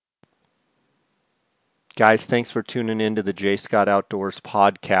Guys, thanks for tuning in to the J. Scott Outdoors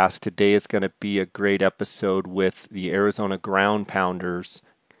podcast. Today is going to be a great episode with the Arizona Ground Pounders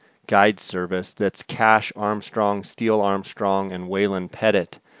guide service. That's Cash Armstrong, Steele Armstrong, and Waylon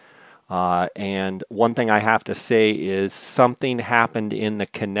Pettit. And one thing I have to say is something happened in the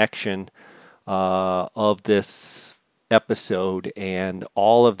connection of this episode, and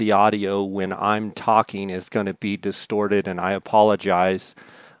all of the audio when I'm talking is going to be distorted, and I apologize.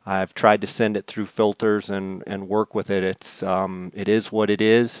 I've tried to send it through filters and work with it. It is what it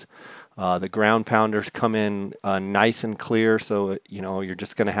is. The ground pounders come in nice and clear, so you're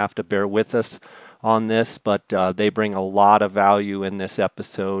just going to have to bear with us on this. But they bring a lot of value in this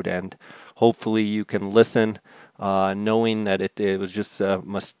episode, and hopefully you can listen knowing that it was just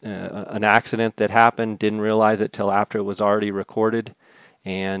an accident that happened. Didn't realize it till after it was already recorded,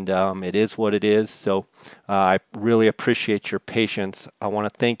 and it is what it is. So I really appreciate your patience. I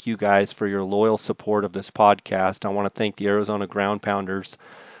want to thank you guys for your loyal support of this podcast. I want to thank the Arizona Ground Pounders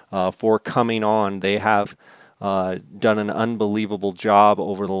for coming on. They have done an unbelievable job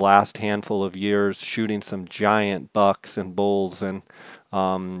over the last handful of years shooting some giant bucks and bulls, and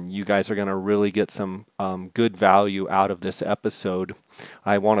you guys are going to really get some good value out of this episode.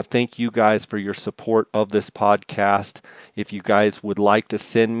 I want to thank you guys for your support of this podcast. If you guys would like to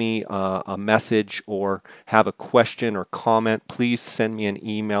send me a message or have a question or comment, please send me an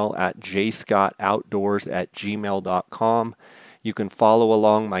email at jscottoutdoors@gmail.com. You can follow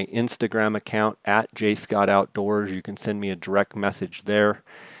along my Instagram account at jscottoutdoors. You can send me a direct message there.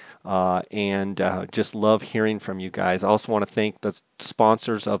 And just love hearing from you guys. I also want to thank the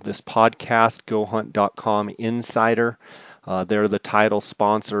sponsors of this podcast, GoHunt.com Insider. They're the title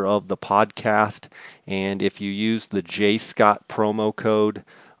sponsor of the podcast. And if you use the J. Scott promo code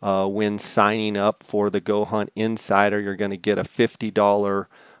when signing up for the Go Hunt Insider, you're going to get a $50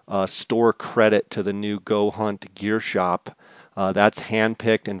 store credit to the new Go Hunt gear shop. That's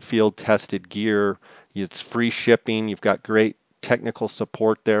handpicked and field tested gear. It's free shipping. You've got great technical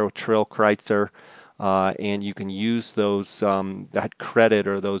support there with Trail Kreitzer, and you can use those that credit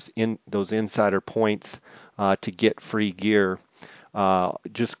or those insider points to get free gear.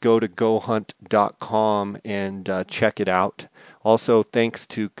 Just go to gohunt.com and check it out. Also, thanks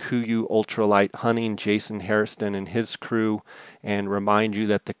to KUIU Ultralight Hunting, Jason Hairston and his crew, and remind you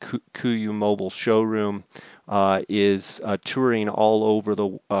that the KUIU Mobile Showroom is touring all over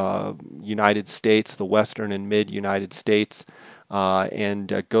the United States, the western and mid United States. And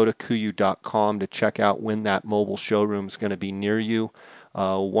go to KUIU.com to check out when that mobile showroom is going to be near you.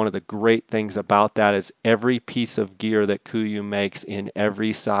 One of the great things about that is every piece of gear that KUIU makes in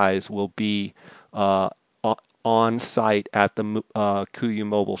every size will be on site at the KUIU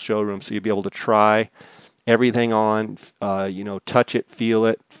mobile showroom. So you'll be able to try everything on, touch it, feel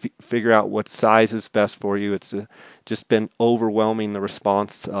it, figure out what size is best for you. It's just been overwhelming, the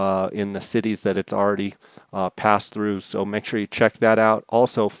response in the cities that it's already passed through. So make sure you check that out.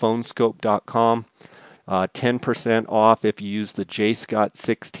 Also, phonescope.com, 10% off if you use the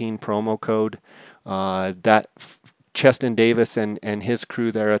JScott16 promo code. Cheston Davis and his crew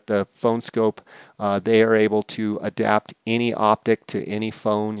there at the Phone Scope, they are able to adapt any optic to any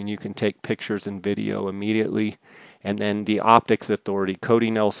phone, and you can take pictures and video immediately. And then the Optics Authority,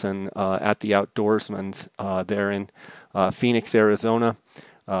 Cody Nelson at the Outdoorsman's there in Phoenix, Arizona.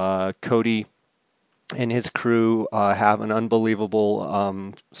 Cody and his crew have an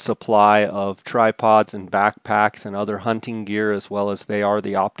unbelievable supply of tripods and backpacks and other hunting gear, as well as they are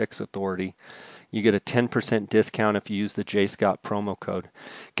the Optics Authority. You get a 10% discount if you use the JScott promo code.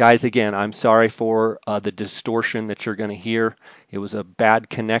 Guys, again, I'm sorry for the distortion that you're going to hear. It was a bad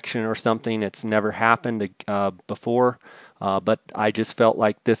connection or something. It's never happened before. But I just felt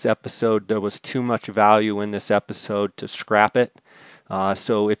like this episode, there was too much value in this episode to scrap it.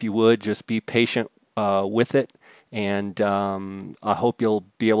 So if you would, just be patient with it. And I hope you'll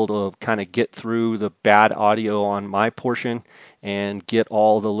be able to kind of get through the bad audio on my portion and get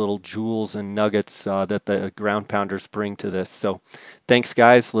all the little jewels and nuggets that the ground pounders bring to this. So thanks,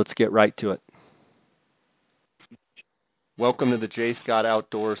 guys. Let's get right to it. Welcome to the J. Scott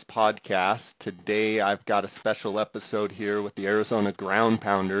Outdoors podcast. Today I've got a special episode here with the Arizona Ground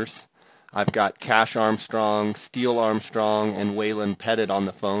Pounders. I've got Cash Armstrong, Steele Armstrong, and Waylon Pettit on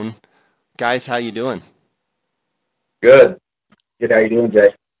the phone. Guys, how you doing? Good. Good. How you doing,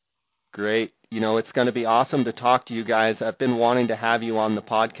 Jay? Great. It's going to be awesome to talk to you guys. I've been wanting to have you on the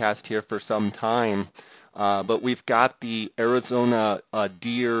podcast here for some time, but we've got the Arizona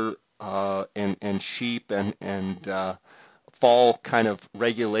deer and sheep and fall kind of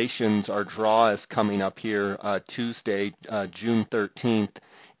regulations. Our draw is coming up here Tuesday, June 13th,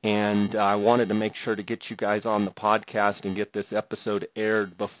 and I wanted to make sure to get you guys on the podcast and get this episode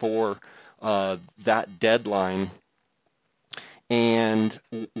aired before that deadline. And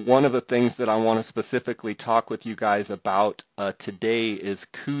one of the things that I want to specifically talk with you guys about today is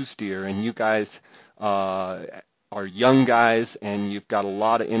Coues deer. And you guys are young guys, and you've got a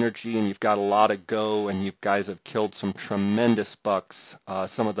lot of energy, and you've got a lot of go, and you guys have killed some tremendous bucks,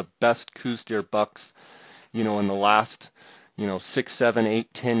 some of the best Coues deer bucks, in the last, 6, 7,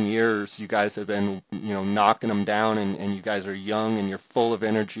 8, 10 years. You guys have been, knocking them down, and you guys are young, and you're full of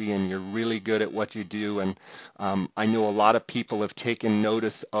energy, and you're really good at what you do. And I know a lot of people have taken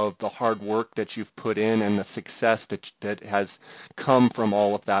notice of the hard work that you've put in and the success that has come from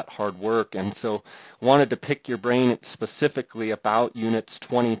all of that hard work. And so wanted to pick your brain specifically about units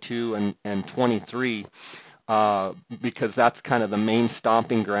 22 and 23, because that's kind of the main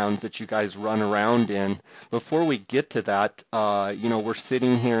stomping grounds that you guys run around in. Before we get to that, we're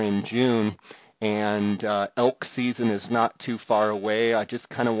sitting here in June, and elk season is not too far away. I just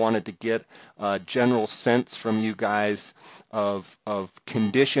kind of wanted to get a general sense from you guys of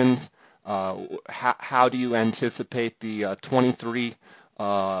conditions. How do you anticipate the 23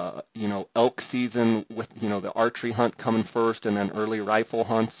 elk season with, the archery hunt coming first and then early rifle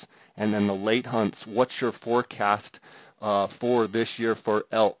hunts and then the late hunts? What's your forecast for this year for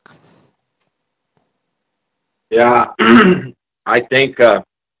elk? Yeah, I think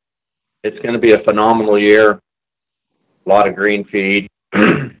it's going to be a phenomenal year. A lot of green feed,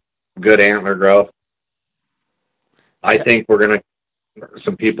 good antler growth. I Ca- think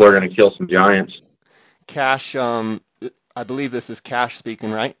some people are going to kill some giants. Cash, I believe this is Cash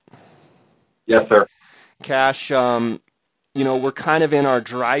speaking, right? Yes, sir. Cash, we're kind of in our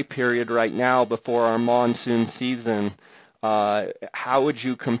dry period right now before our monsoon season. How would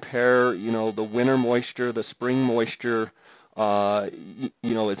you compare, the winter moisture, the spring moisture?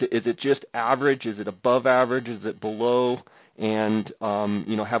 Is it just average? Is it above average? Is it below? And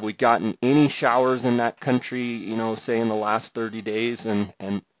have we gotten any showers in that country? Say in the last 30 days? And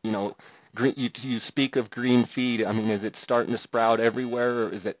green, you speak of green feed. I mean, is it starting to sprout everywhere, or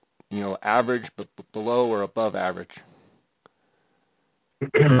is it average, but below or above average?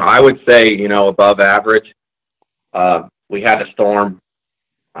 I would say, above average. We had a storm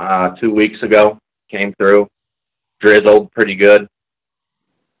 2 weeks ago, came through, drizzled pretty good,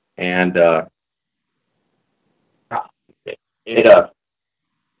 and it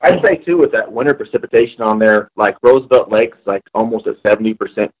I'd say too with that winter precipitation on there, like Roosevelt Lake's like almost at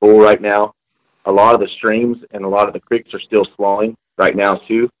 70% full right now. A lot of the streams and a lot of the creeks are still flowing right now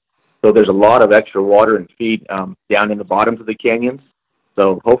too. So there's a lot of extra water and feed down in the bottoms of the canyons.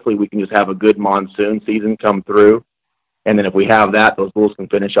 So hopefully we can just have a good monsoon season come through, and then if we have that, those bulls can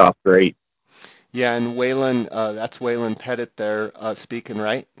finish off great. Yeah, and Waylon, that's Waylon Pettit there speaking,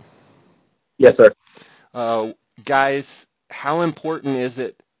 right? Yes, sir. Uh, Guys, how important is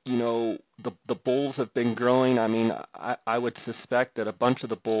it? The bulls have been growing. I mean, I would suspect that a bunch of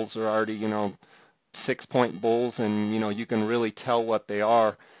the bulls are already, 6 point bulls, and you can really tell what they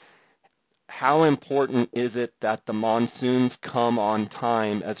are. How important is it that the monsoons come on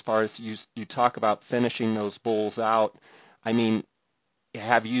time as far as you talk about finishing those bulls out? I mean,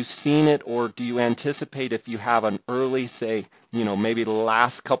 have you seen it, or do you anticipate if you have an early, say, maybe the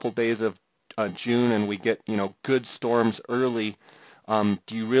last couple days of June and we get, good storms early,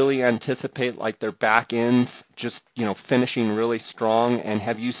 do you really anticipate like their back ends just, finishing really strong? And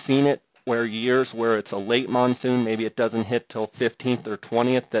have you seen it where years where it's a late monsoon, maybe it doesn't hit till 15th or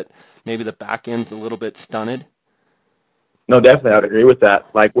 20th, that maybe the back end's a little bit stunted? No, definitely, I'd agree with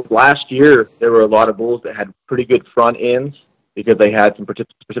that. Like with last year, there were a lot of bulls that had pretty good front ends because they had some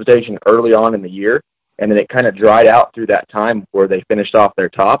precipitation early on in the year, and then it kind of dried out through that time where they finished off their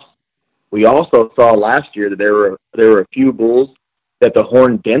tops. We also saw last year that there were a few bulls that the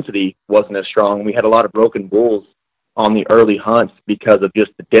horn density wasn't as strong. We had a lot of broken bulls on the early hunts because of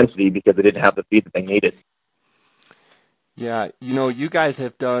just the density, because they didn't have the feed that they needed. Yeah, you guys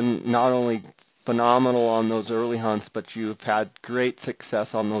have done not only phenomenal on those early hunts, but you've had great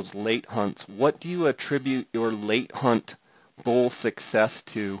success on those late hunts. What do you attribute your late hunt bull success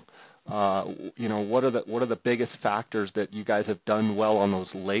to? What are the biggest factors that you guys have done well on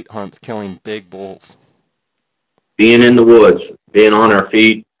those late hunts, killing big bulls? Being in the woods, being on our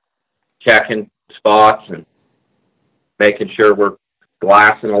feet, checking spots, and making sure we're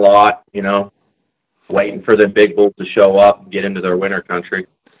glassing a lot, waiting for the big bulls to show up and get into their winter country.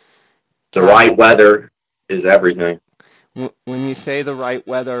 The Cash, right weather is everything. when you say the right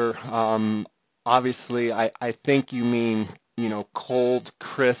weather, obviously I think you mean, cold,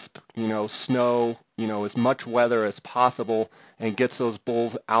 crisp, snow, as much weather as possible, and gets those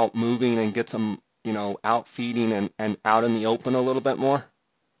bulls out moving and gets them, out feeding and out in the open a little bit more?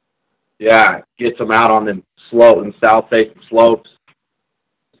 Yeah, gets them out on them slope and south facing slopes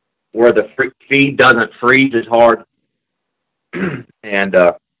where the feed doesn't freeze as hard. And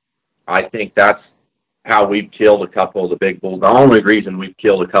I think that's how we've killed a couple of the big bulls. The only reason we've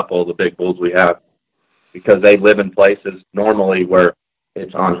killed a couple of the big bulls we have, because they live in places normally where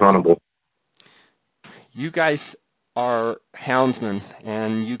it's unhuntable. You guys are houndsmen,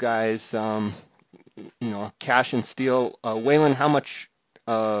 and you guys, cash and steal. Waylon, how much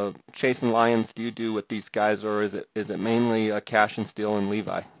chasing lions do you do with these guys, or is it mainly cash and steal and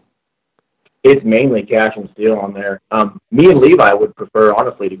Levi? It's mainly cash and steel on there. Me and Levi would prefer,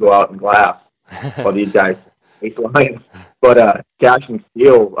 honestly, to go out and glass while these guys chase lions. But cash and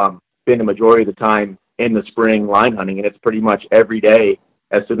steel spend the majority of the time in the spring line hunting, and it's pretty much every day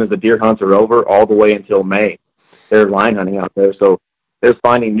as soon as the deer hunts are over, all the way until May. They're line hunting out there, so they're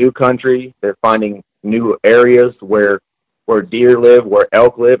finding new country. They're finding new areas where deer live, where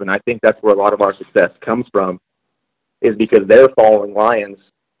elk live, and I think that's where a lot of our success comes from, is because they're following lions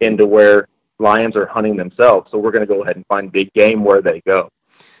into where lions are hunting themselves. So we're going to go ahead and find big game where they go.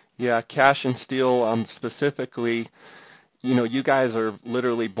 Yeah, cash and steel specifically. You guys are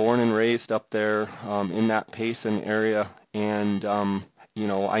literally born and raised up there in that Payson area, and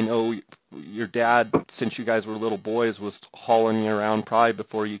I know your dad, since you guys were little boys, was hauling you around probably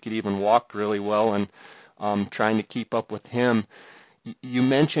before you could even walk really well, and trying to keep up with him. You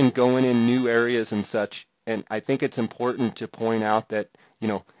mentioned going in new areas and such, and I think it's important to point out that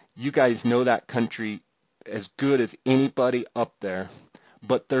you guys know that country as good as anybody up there,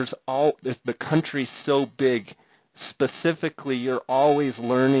 but the country's so big. Specifically, you're always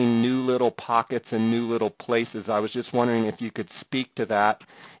learning new little pockets and new little places. I was just wondering if you could speak to that,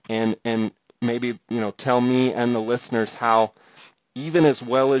 and maybe tell me and the listeners how, even as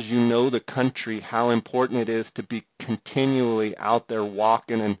well as you know the country, how important it is to be continually out there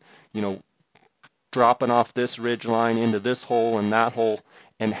walking and dropping off this ridge line into this hole and that hole,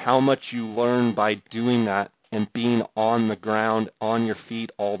 and how much you learn by doing that and being on the ground on your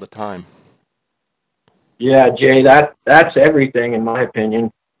feet all the time. Yeah, Jay, that's everything in my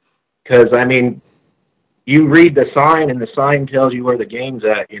opinion. Because I mean, you read the sign, and the sign tells you where the game's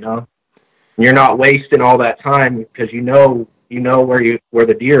at. And you're not wasting all that time because you know where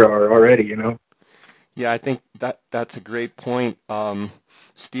the deer are already. Yeah, I think that's a great point.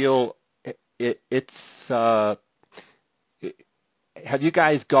 Steele, it's have you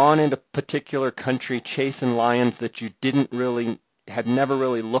guys gone into particular country chasing lions that you didn't really had never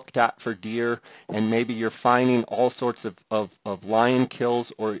really looked at for deer, and maybe you're finding all sorts of lion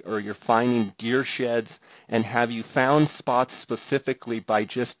kills, or you're finding deer sheds, and have you found spots specifically by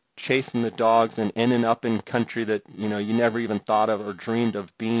just chasing the dogs and ending up in country that you never even thought of or dreamed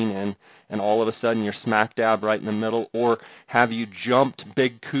of being in, and all of a sudden you're smack dab right in the middle? Or have you jumped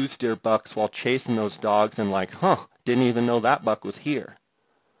big coos deer bucks while chasing those dogs and like, didn't even know that buck was here?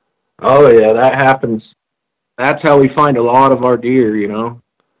 Oh yeah, that happens. That's how we find a lot of our deer.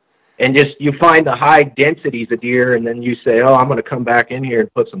 And just you find the high densities of deer, and then you say, "Oh, I'm going to come back in here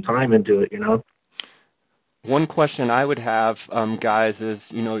and put some time into it." One question I would have, guys,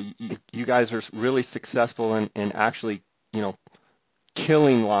 is you guys are really successful in actually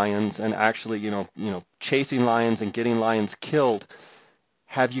killing lions, and actually chasing lions and getting lions killed.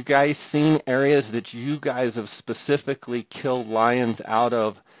 Have you guys seen areas that you guys have specifically killed lions out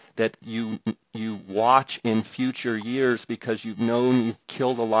of, that you watch in future years because you've known you've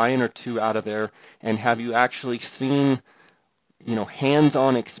killed a lion or two out of there? And have you actually seen,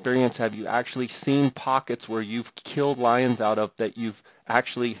 hands-on experience? Have you actually seen pockets where you've killed lions out of that you've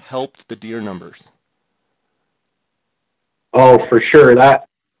actually helped the deer numbers? Oh, for sure. That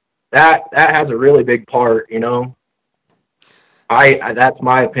has a really big part. I that's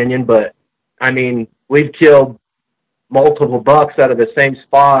my opinion, but I mean, we've killed multiple bucks out of the same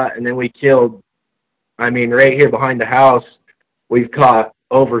spot, and then we killed. I mean, right here behind the house, we've caught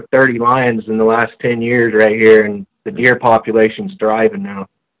over 30 lions in the last 10 years right here, and the deer population's thriving now.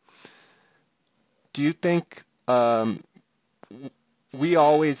 Do you think we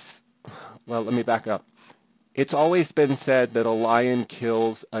always, well, let me back up. It's always been said that a lion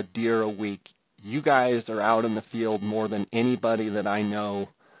kills a deer a week. You guys are out in the field more than anybody that I know,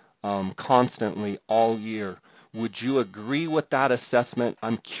 constantly all year. Would you agree with that assessment?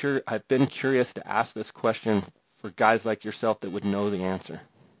 I've been curious to ask this question for guys like yourself that would know the answer.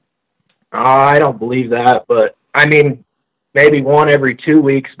 I don't believe that, but I mean, maybe one every 2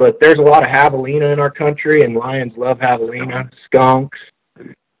 weeks. But there's a lot of javelina in our country, and lions love javelina, skunks.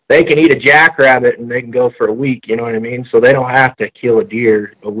 They can eat a jackrabbit and they can go for a week. You know what I mean? So they don't have to kill a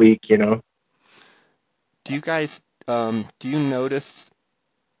deer a week. You know. Do you guys do you notice?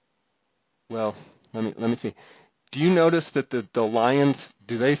 Well, let me see. Do you notice that the lions,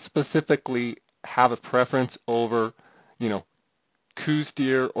 do they specifically have a preference over, you know, Coues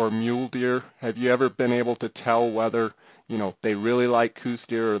deer or mule deer? Have you ever been able to tell whether, they really like Coues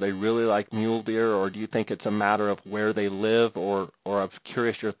deer or they really like mule deer, or do you think it's a matter of where they live, or I'm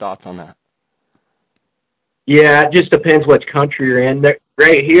curious your thoughts on that? Yeah, it just depends which country you're in.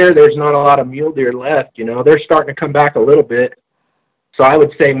 Right here, there's not a lot of mule deer left. You know, they're starting to come back a little bit. So I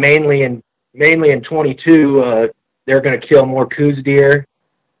would say mainly in 22, they're going to kill more Coues deer.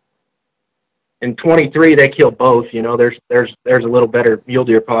 In 23, they kill both. You know, there's a little better mule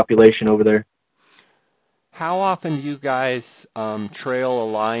deer population over there. How often do you guys trail a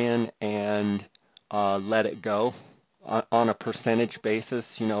lion and let it go on a percentage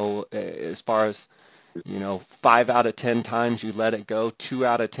basis? As far as 5 out of 10 times you let it go, 2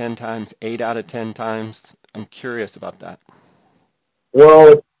 out of 10 times, 8 out of 10 times. I'm curious about that.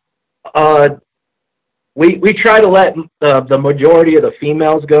 Well, uh, we try to let the majority of the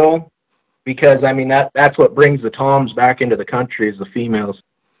females go because I mean that's what brings the toms back into the country is the females.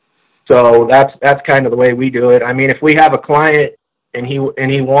 So that's kind of the way we do it. I mean, if we have a client and he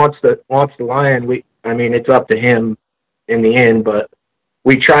wants the lion, we I mean it's up to him in the end, but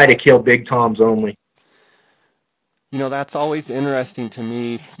we try to kill big toms only. That's always interesting to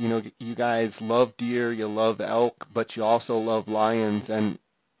me. You guys love deer, you love elk, but you also love lions. And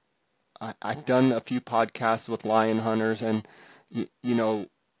I've done a few podcasts with lion hunters, and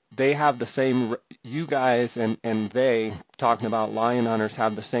they have the same. You guys and they talking about lion hunters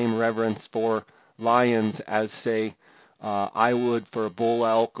have the same reverence for lions as say I would for a bull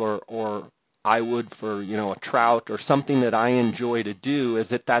elk or I would for a trout or something that I enjoy to do.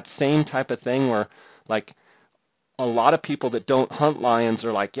 Is it that same type of thing where like a lot of people that don't hunt lions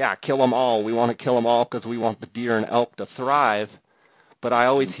are like, yeah, kill them all. We want to kill them all because we want the deer and elk to thrive. But I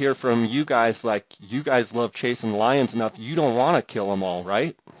always hear from you guys like you guys love chasing lions enough. You don't want to kill them all,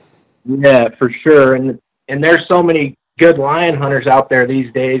 right? Yeah, for sure. And there's so many good lion hunters out there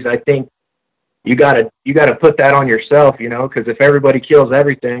these days. I think you gotta put that on yourself, you know, because if everybody kills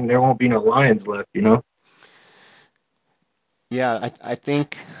everything, there won't be no lions left, you know. Yeah, I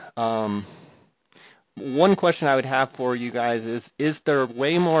think one question I would have for you guys is there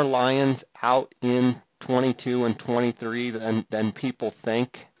way more lions out in 22 and 23 than people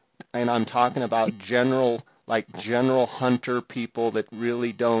think? And I'm talking about general hunter people that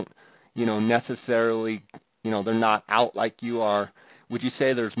really don't, necessarily, they're not out like you are. Would you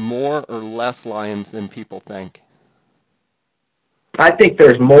say there's more or less lions than people think? I think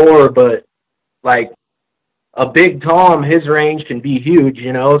there's more, but like a big tom, his range can be huge,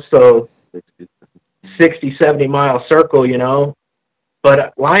 you know. So 60, 70 mile circle, you know.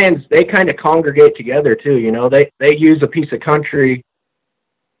 But lions, they kind of congregate together too, you know. They use a piece of country.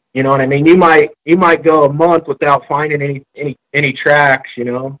 You know what I mean? You might go a month without finding any tracks, you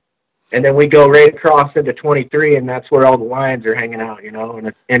know, and then we go right across into 23, and that's where all the lions are hanging out, you know,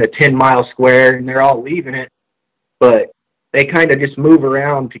 in a 10 mile square, and they're all leaving it, but they kind of just move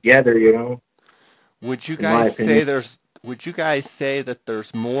around together, you know, Would you in my guys say opinion. there's would you guys say that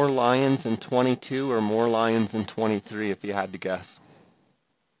there's more lions in 22 or more lions in 23 if you had to guess?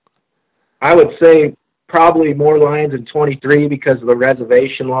 I would say probably more lions in 23 because of the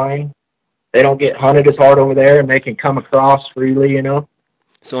reservation line. They don't get hunted as hard over there, and they can come across freely, you know.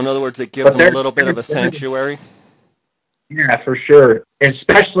 So in other words, it gives But them a there's, little bit of there's, a there's sanctuary. yeah, for sure,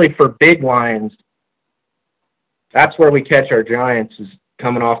 especially for big lions. That's where we catch our giants is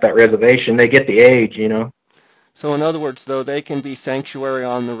coming off that reservation. They get the age, you know. So in other words, though, they can be sanctuary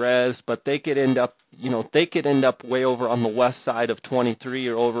on the res, but they could end up way over on the west side of 23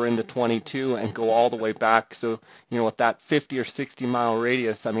 or over into 22 and go all the way back. So, with that 50 or 60 mile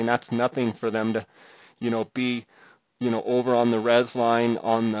radius, I mean, that's nothing for them to, be, over on the res line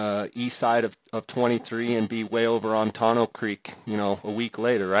on the east side of 23 and be way over on Tonto Creek, a week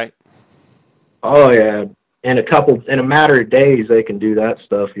later, right? Oh yeah, in a matter of days they can do that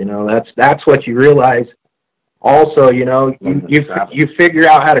stuff. You know, that's what you realize. Also, you know, you figure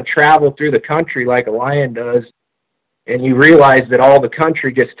out how to travel through the country like a lion does, and you realize that all the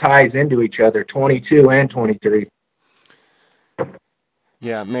country just ties into each other, 22 and 23.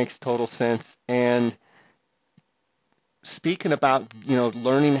 Yeah, it makes total sense. And speaking about,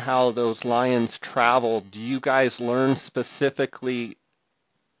 learning how those lions travel, do you guys learn specifically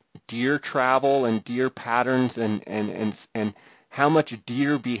deer travel and deer patterns, and how much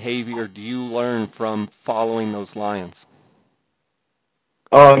deer behavior do you learn from following those lions?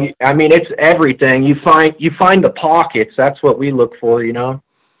 Oh, I mean, it's everything. You find the pockets. That's what we look for. In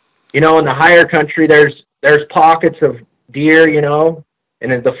the higher country, there's pockets of deer.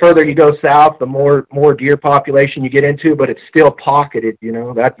 And then the further you go south, the more deer population you get into. But it's still pocketed.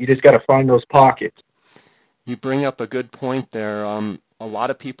 That you just got to find those pockets. You bring up a good point there. A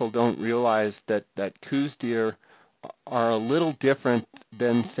lot of people don't realize that Coues deer are a little different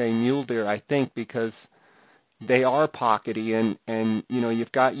than, say, mule deer, I think, because they are pockety, and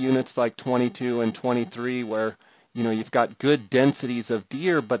you've got units like 22 and 23 where you've got good densities of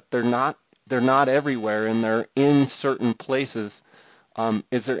deer, but they're not everywhere, and they're in certain places.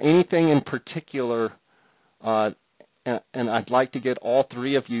 Is there anything in particular, uh, and I'd like to get all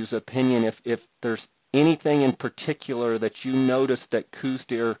three of you's opinion, if there's anything in particular that you notice that Coues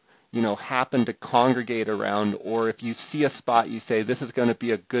deer happen to congregate around, or if you see a spot you say this is going to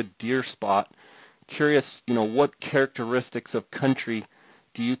be a good deer spot. Curious, what characteristics of country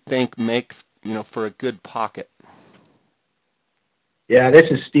do you think makes, for a good pocket? Yeah,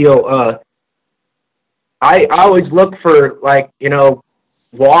 this is steel. I always look for like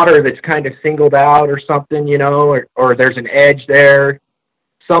water that's kind of singled out or something, or there's an edge there,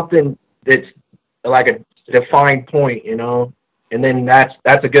 something that's like a defined point. And then that's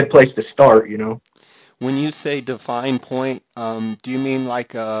a good place to start. When you say define point, do you mean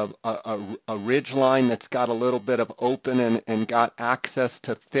like a ridge line that's got a little bit of open and got access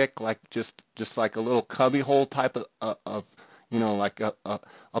to thick, like just like a little cubby hole type of like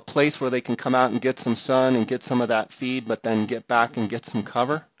a place where they can come out and get some sun and get some of that feed, but then get back and get some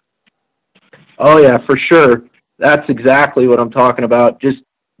cover? Oh yeah, for sure. That's exactly what I'm talking about. Just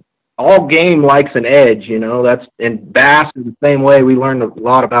all game likes an edge. That's and bass is the same way. We learned a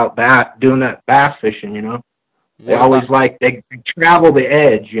lot about bass doing that bass fishing. They What always about like they travel the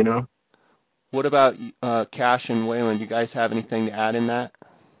edge. what about Cash and Wayland? You guys have anything to add in that?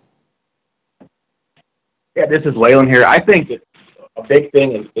 Yeah, this is Waylon here. I think that a big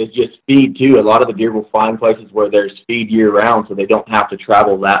thing is just feed too. A lot of the deer will find places where there's feed year round, so they don't have to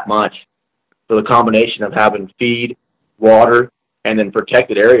travel that much. So the combination of having feed, water, and then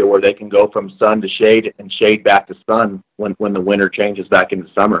protected area where they can go from sun to shade and shade back to sun when the winter changes back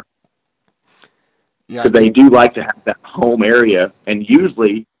into summer. Yeah, I Because they think do like to have that home area, and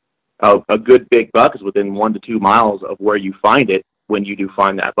usually a good big buck is within 1 to 2 miles of where you find it when you do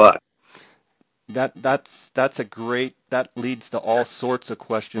find that buck. that's a great that leads to all sorts of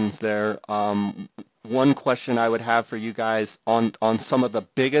questions there. One question I would have for you guys on some of the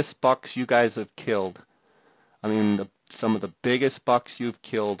biggest bucks you guys have killed. I mean, some of the biggest bucks you've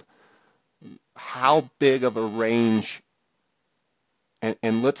killed. How big of a range?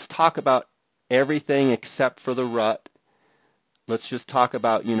 And let's talk about everything except for the rut. Let's just talk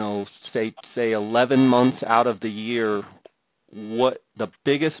about, say 11 months out of the year, what the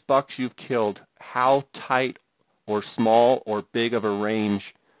biggest bucks you've killed, how tight or small or big of a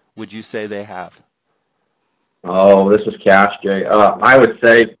range would you say they have? Oh, this is Cash, Jay. I would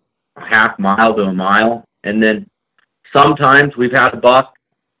say a half mile to a mile, and then sometimes we've had a buck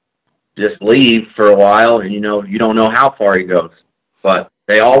just leave for a while, and you don't know how far he goes, but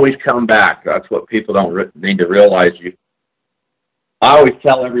they always come back. That's what people don't need to realize. I always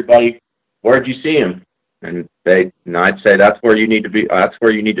tell everybody, "Where'd you see him?" And I'd say that's where you need to be. That's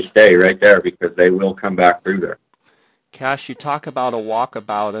where you need to stay right there because they will come back through there. Cash, you talk about a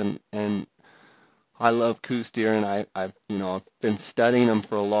walkabout, and I love Coues deer, and I've been studying them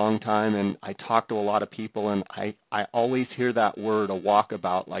for a long time, and I talk to a lot of people, and I always hear that word, a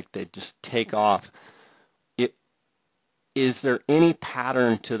walkabout, like they just take off. It, is there any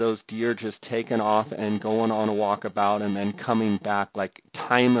pattern to those deer just taking off and going on a walkabout and then coming back, like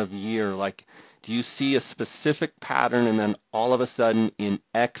time of year? Like, do you see a specific pattern, and then all of a sudden in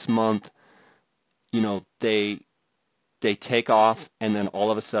X month, they take off, and then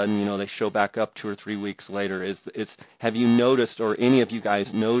all of a sudden, they show back up 2 or 3 weeks later? Is have you noticed, or any of you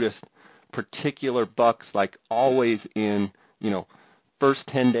guys noticed, particular bucks like always in you know first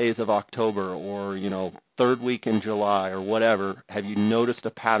 10 days of October, or third week in July, or whatever? Have you noticed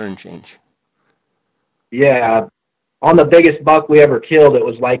a pattern change? Yeah, on the biggest buck we ever killed, it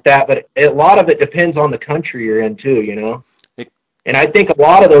was like that. But a lot of it depends on the country you're in too. It, And I think a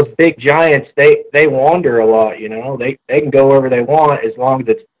lot of those big giants, they wander a lot. They can go wherever they want as long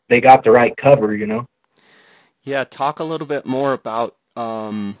as they got the right cover. yeah, talk a little bit more about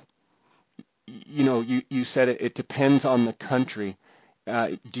you said it depends on the country.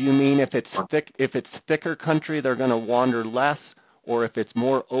 Do you mean if it's thicker country, they're going to wander less, or if it's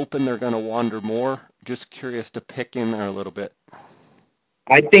more open, they're going to wander more? Just curious to pick in there a little bit.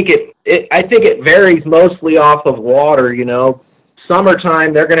 I think it varies mostly off of water.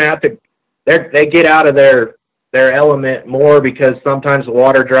 Summertime they're going to have to they get out of their element more because sometimes the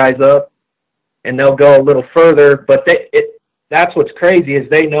water dries up and they'll go a little further. But that's what's crazy is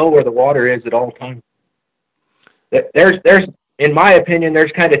they know where the water is at all times. There's in my opinion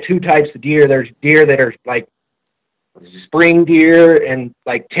there's kind of two types of deer. There's deer that are like spring deer and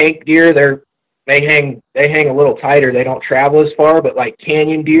like tank deer. They hang a little tighter. They don't travel as far, but like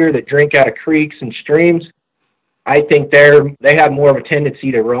canyon deer that drink out of creeks and streams, I think they have more of a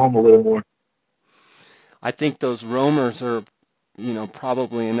tendency to roam a little more. I think those roamers are,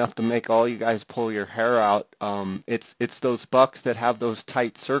 probably enough to make all you guys pull your hair out. It's those bucks that have those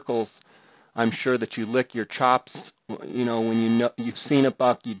tight circles. I'm sure that you lick your chops, when you've seen a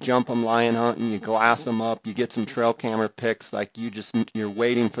buck, you jump them lion hunting, you glass them up, you get some trail camera pics, like you're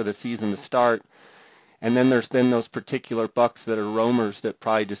waiting for the season to start. And then there's been those particular bucks that are roamers that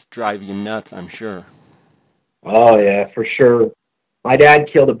probably just drive you nuts, I'm sure. Oh yeah, for sure. My dad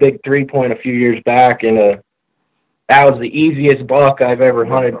killed a big 3-point a few years back, and that was the easiest buck I've ever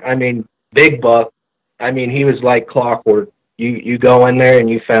hunted. I mean, big buck. I mean, he was like clockwork. You go in there and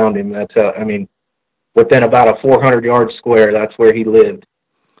you found him. Within about a 400-yard square, that's where he lived.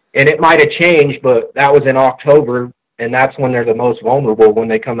 And it might have changed, but that was in October, and that's when they're the most vulnerable when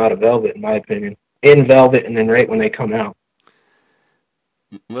they come out of velvet, in my opinion. In velvet, and then right when they come out.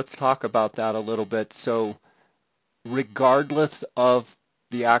 Let's talk about that a little bit. So, regardless of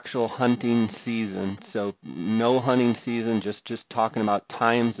the actual hunting season, so no hunting season, just talking about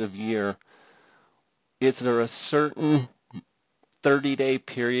times of year, is there a certain 30-day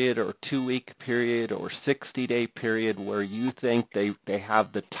period or 2-week period or 60-day period where you think they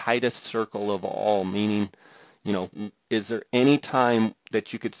have the tightest circle of all? Meaning, is there any time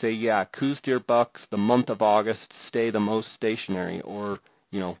that you could say, yeah, Coues deer bucks, the month of August, stay the most stationary? Or,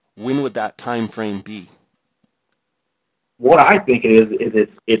 when would that time frame be? What I think it is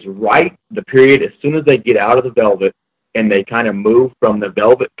it's right the period as soon as they get out of the velvet and they kind of move from the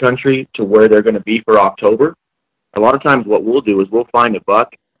velvet country to where they're going to be for October. A lot of times what we'll do is we'll find a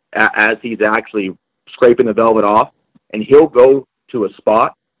buck as he's actually scraping the velvet off, and he'll go to a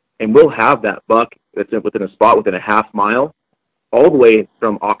spot, and we'll have that buck that's within a spot within a half mile all the way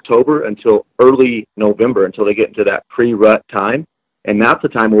from October until early November until they get into that pre-rut time. And that's the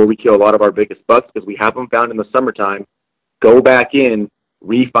time where we kill a lot of our biggest bucks because we have them found in the summertime, go back in,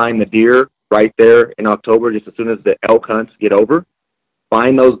 re-find the deer right there in October just as soon as the elk hunts get over,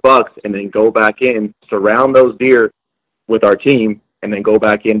 find those bucks, and then go back in, surround those deer with our team, and then go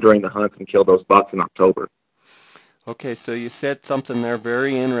back in during the hunts and kill those bucks in October. Okay, so you said something there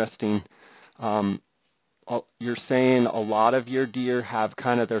very interesting. Um, you're saying a lot of your deer have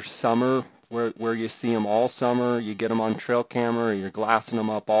kind of their summer where you see them all summer, you get them on trail camera, or you're glassing them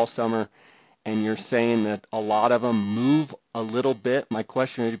up all summer, and you're saying that a lot of them move a little bit. My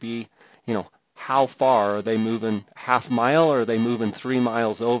question would be, how far? Are they moving half mile, or are they moving 3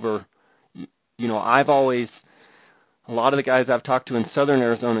 miles over? I've always, a lot of the guys I've talked to in southern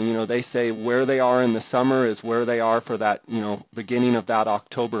Arizona, they say where they are in the summer is where they are for that, beginning of that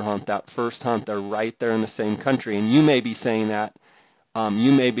October hunt, that first hunt. They're right there in the same country. And you may be saying that.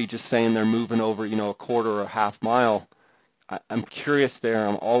 You may be just saying they're moving over, a quarter or a half mile. I'm curious there.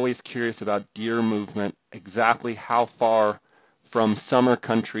 I'm always curious about deer movement. Exactly how far from summer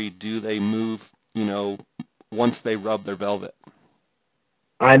country do they move, once they rub their velvet?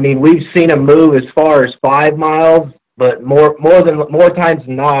 I mean, we've seen them move as far as 5 miles, but more times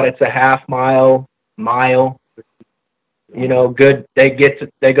than not, it's a half mile. Good. They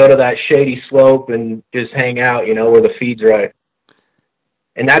go to that shady slope and just hang out, where the feed's right.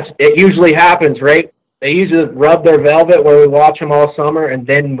 And it usually happens, right? They usually rub their velvet where we watch them all summer and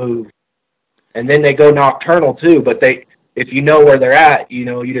then move. And then they go nocturnal too, but if you know where they're at,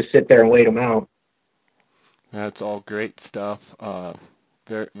 you just sit there and wait them out. That's all great stuff.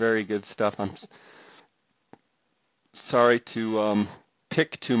 Very, very good stuff. I'm sorry to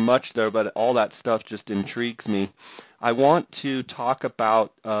pick too much there, but all that stuff just intrigues me. I want to talk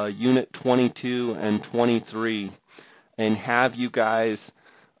about Unit 22 and 23 and have you guys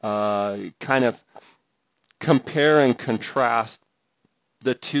kind of compare and contrast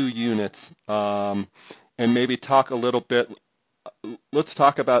the two units, and maybe talk a little bit. Let's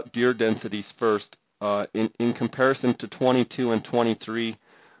talk about deer densities first. In comparison to 22 and 23,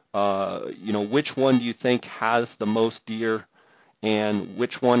 which one do you think has the most deer, and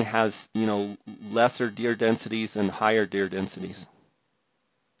which one has, lesser deer densities and higher deer densities?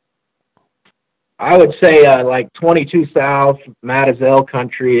 I would say like 22 South, Matazel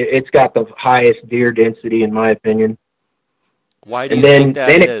country. It's got the highest deer density in my opinion. Why do And you think that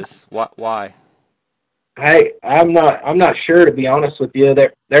then is? Why? I'm not sure, to be honest with you.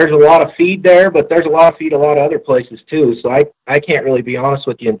 There's a lot of feed there, but there's a lot of feed a lot of other places too. So I can't really be honest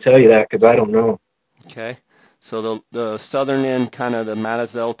with you and tell you that because I don't know. Okay. So the southern end, kind of the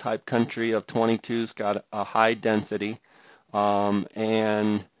Matazel type country of 22's got a high density,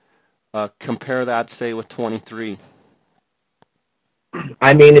 and compare that, say, with 23.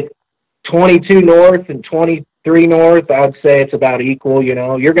 I mean, 22 north and 23 north, I would say it's about equal. You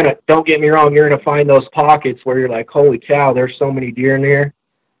know, don't get me wrong, you're gonna find those pockets where you're like, holy cow, there's so many deer in here.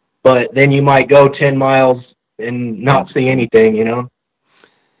 But then you might go 10 miles and not see anything. You know.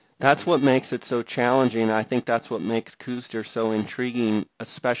 That's what makes it so challenging. I think that's what makes Coues deer so intriguing,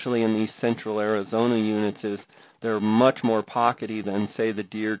 especially in these central Arizona units, is they're much more pockety than, say, the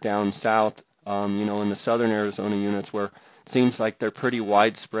deer down south, in the southern Arizona units, where it seems like they're pretty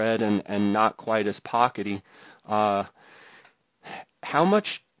widespread and not quite as pockety. Uh, how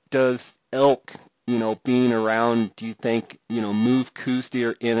much does elk, being around, do you think, move Coues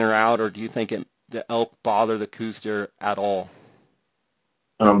deer in or out, or do you think the elk bother the Coues deer at all?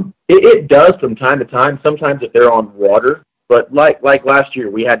 It does from time to time. Sometimes if they're on water, but like last year,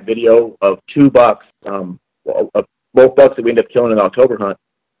 we had video of two bucks, both bucks that we ended up killing in the October hunt,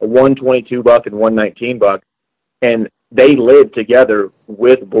 a 122 buck and 119 buck, and they lived together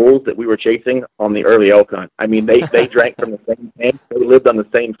with bulls that we were chasing on the early elk hunt. I mean, they drank from the same tank. They lived on the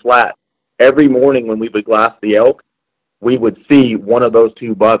same flat. Every morning when we would glass the elk, we would see one of those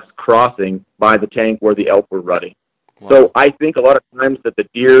two bucks crossing by the tank where the elk were rutting. Wow. So I think a lot of times that the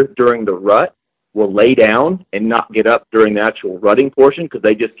deer during the rut will lay down and not get up during the actual rutting portion because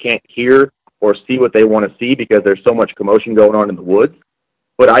they just can't hear or see what they want to see because there's so much commotion going on in the woods.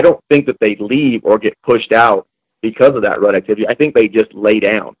 But I don't think that they leave or get pushed out because of that rut activity. I think they just lay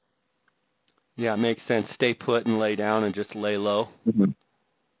down. Yeah, it makes sense. Stay put and lay down and just lay low. Mm-hmm.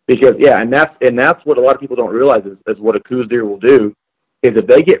 Because and that's what a lot of people don't realize is what a Coues deer will do is if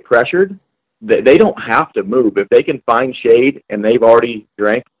they get pressured, they don't have to move. If they can find shade and they've already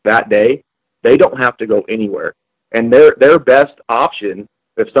drank that day, they don't have to go anywhere. And their best option,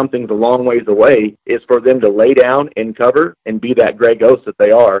 if something's a long ways away, is for them to lay down in cover and be that gray ghost that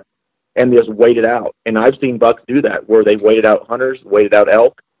they are and just wait it out. And I've seen bucks do that where they waited out hunters, waited out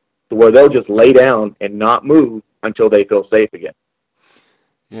elk, to where they'll just lay down and not move until they feel safe again.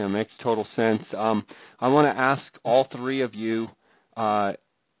 Yeah, makes total sense. I want to ask all three of you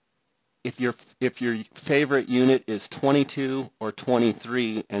if your favorite unit is 22 or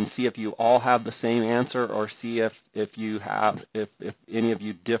 23, and see if you all have the same answer, or see if any of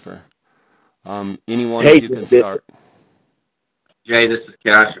you differ. Any one of you can start. Jay, this is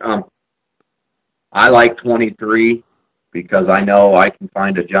Cash. I like 23 because I know I can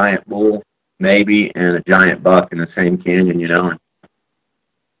find a giant bull, maybe, and a giant buck in the same canyon, and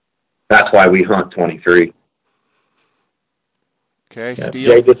that's why we hunt 23. Okay, Yeah.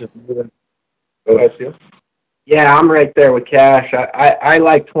 Steele? Jay, this is go ahead, Steele. Yeah, I'm right there with Cash. I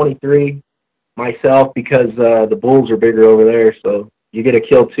like 23 myself because the bulls are bigger over there, so you get to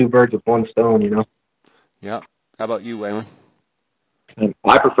kill two birds with one stone, Yeah. How about you, Waylon?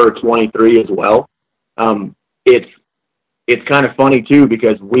 I prefer 23 as well. It's kind of funny too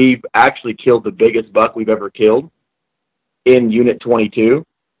because we've actually killed the biggest buck we've ever killed in Unit 22,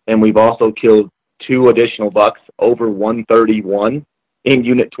 and we've also killed two additional bucks over 131 in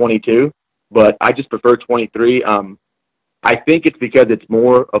Unit 22. But I just prefer 23. I think it's because it's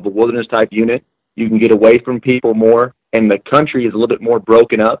more of a wilderness type unit. You can get away from people more, and the country is a little bit more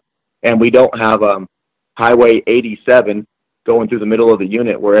broken up, and we don't have Highway 87 going through the middle of the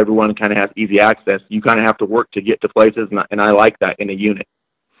unit where everyone kind of has easy access. You kind of have to work to get to places, and I like that in a unit.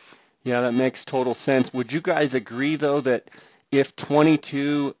 Yeah, that makes total sense. Would you guys agree, though, that if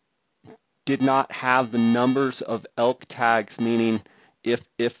 22 did not have the numbers of elk tags, meaning if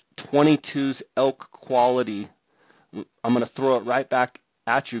 22's elk quality, I'm going to throw it right back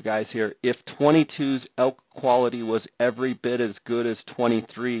at you guys here, if 22's elk quality was every bit as good as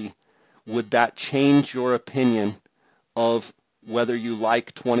 23, would that change your opinion of whether you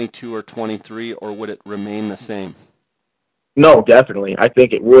like 22 or 23, or would it remain the same? No, definitely. I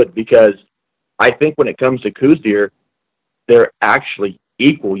think it would because I think when it comes to Coues deer, they're actually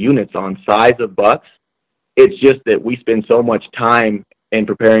equal units on size of bucks. It's just that we spend so much time in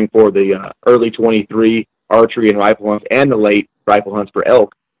preparing for the early 23 archery and rifle hunts and the late rifle hunts for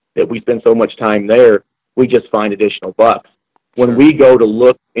elk that we spend so much time there, we just find additional bucks. When Sure. we go to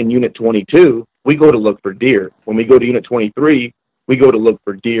look in Unit 22, we go to look for deer. When we go to Unit 23, we go to look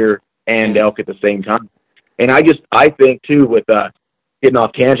for deer and elk at the same time. And I think too, with getting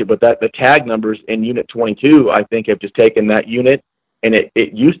off tangent, but that the tag numbers in Unit 22, I think have just taken that unit, and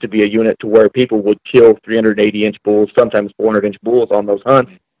it used to be a unit to where people would kill 380-inch bulls, sometimes 400-inch bulls on those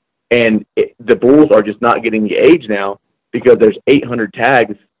hunts, and the bulls are just not getting the age now because there's 800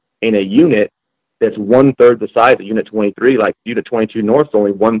 tags in a unit that's one-third the size of Unit 23. Like Unit 22 North is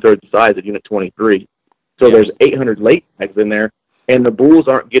only one-third the size of Unit 23. So there's 800 late tags in there, and the bulls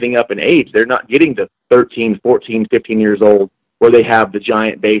aren't getting up in age. They're not getting to 13, 14, 15 years old where they have the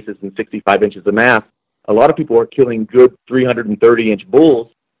giant bases and 65 inches of mass. A lot of people are killing good 330-inch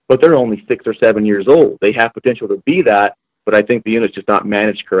bulls, but they're only 6 or 7 years old. They have potential to be that, but I think the unit's just not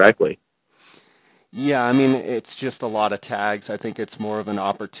managed correctly. Yeah, I mean, it's just a lot of tags. I think it's more of an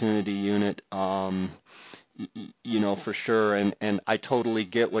opportunity unit, for sure. And I totally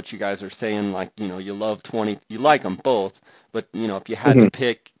get what you guys are saying. Like, you love 20, you like them both, but, if you had to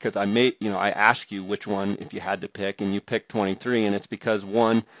pick, because I asked you which one if you had to pick, and you picked 23, and it's because,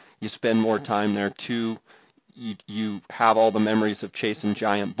 one, you spend more time there, two, you have all the memories of chasing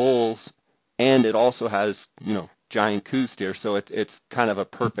giant bulls, and it also has, giant Coues deer, so it's kind of a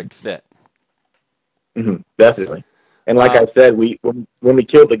perfect fit. Definitely. And like I said, when we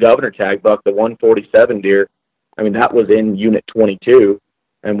killed the governor tag buck, the 147 deer, I mean, that was in Unit 22,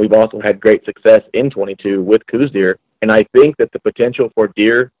 and we've also had great success in 22 with Coues deer. And I think that the potential for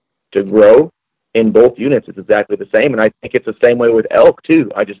deer to grow in both units is exactly the same, and I think it's the same way with elk,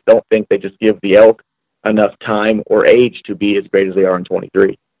 too. I just don't think they just give the elk enough time or age to be as great as they are in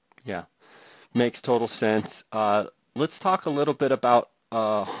 23. Yeah, makes total sense. Let's talk a little bit about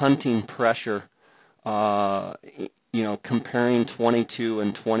hunting pressure. Comparing 22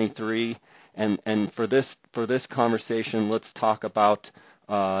 and 23, and for this conversation, let's talk about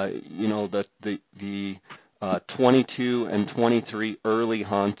the 22 and 23 early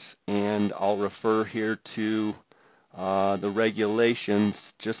hunts, and I'll refer here to the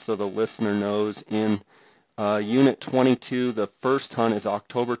regulations just so the listener knows. In Unit 22, the first hunt is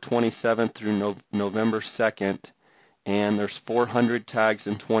October 27th through November 2nd, and there's 400 tags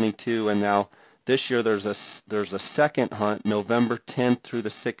in 22, and now this year there's a second hunt, November 10th through the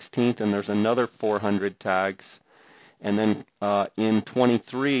 16th, and there's another 400 tags. And then in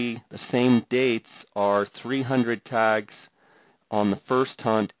 23, the same dates are 300 tags on the first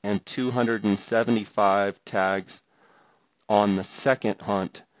hunt and 275 tags on the second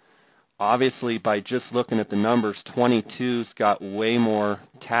hunt. Obviously, by just looking at the numbers, 22's got way more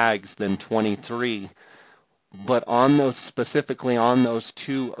tags than 23. But specifically on those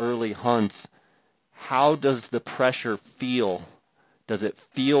two early hunts, how does the pressure feel? Does it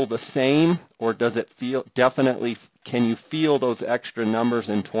feel the same, or does it feel definitely? Can you feel those extra numbers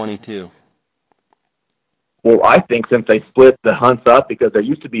in 22? Well, I think since they split the hunts up, because there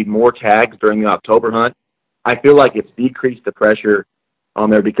used to be more tags during the October hunt, I feel like it's decreased the pressure on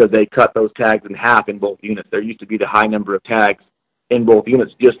there because they cut those tags in half in both units. There used to be the high number of tags in both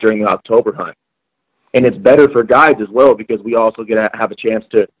units just during the October hunt. And it's better for guides as well because we also get to have a chance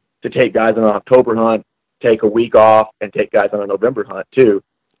to take guys on an October hunt, take a week off, and take guys on a November hunt too.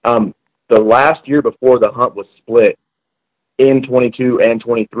 The last year before the hunt was split in 22 and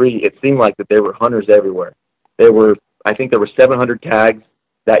 23, it seemed like that there were hunters everywhere. I think there were 700 tags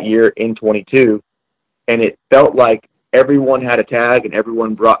that year in 22, and it felt like everyone had a tag and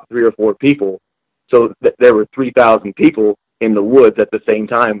everyone brought 3 or 4 people. So there were 3,000 people in the woods at the same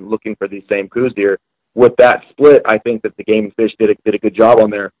time looking for these same Coues deer. With that split, I think that the Game and Fish did a good job on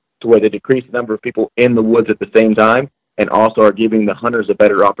there to where they decreased the number of people in the woods at the same time and also are giving the hunters a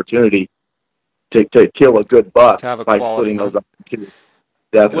better opportunity to kill a good buck by splitting those up too.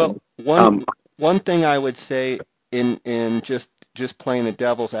 Definitely. Well, one thing I would say in just playing the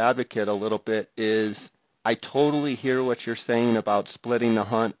devil's advocate a little bit is I totally hear what you're saying about splitting the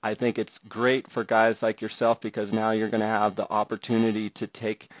hunt. I think it's great for guys like yourself because now you're going to have the opportunity to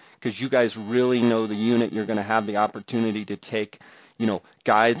take, because you guys really know the unit, you're going to have the opportunity to take,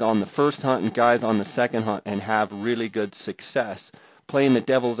 guys on the first hunt and guys on the second hunt and have really good success. Playing the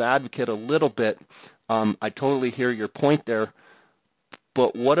devil's advocate a little bit, I totally hear your point there.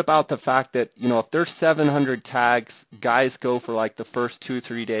 But what about the fact that, if there's 700 tags, guys go for like the first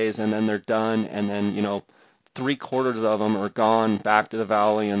 2-3 days and then they're done, and then, 3/4 of them are gone back to the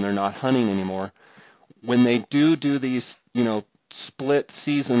valley and they're not hunting anymore. When they do these, split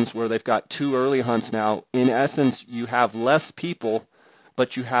seasons where they've got 2 early hunts now, in essence, you have less people,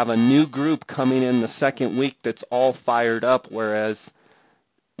 but you have a new group coming in the second week that's all fired up, whereas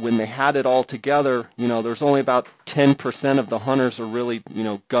when they had it all together, there's only about 10% of the hunters are really,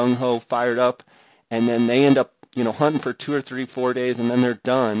 gung-ho, fired up, and then they end up, hunting for 2 or 3, 4 days, and then they're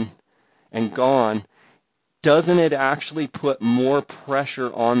done. and gone, doesn't it actually put more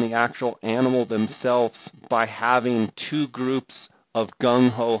pressure on the actual animal themselves by having two groups of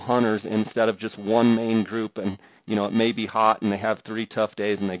gung-ho hunters instead of just one main group? And, it may be hot and they have 3 tough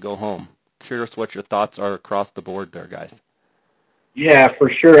days and they go home. Curious what your thoughts are across the board there, guys. Yeah, for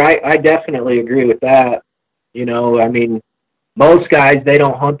sure. I definitely agree with that. I mean, most guys, they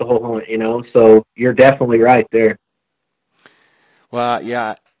don't hunt the whole hunt, so you're definitely right there. Well,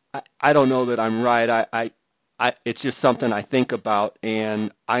 yeah, I don't know that I'm right. It's just something I think about,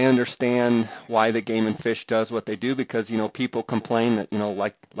 and I understand why the Game and Fish does what they do because, people complain that,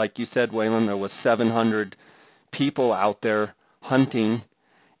 like you said, Waylon, there was 700 people out there hunting,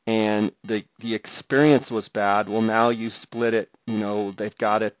 and the experience was bad. Well, now you split it. They've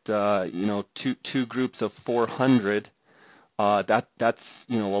got it. Two groups of 400. That's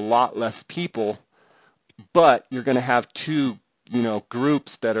a lot less people, but you're going to have two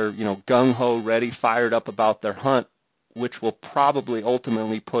groups that are gung ho, ready, fired up about their hunt, which will probably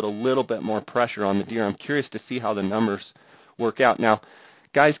ultimately put a little bit more pressure on the deer. I'm curious to see how the numbers work out. Now,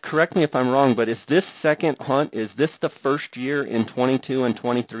 guys, correct me if I'm wrong, but is this second hunt, is this the first year in 22 and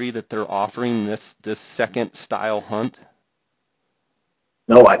 23 that they're offering this second style hunt?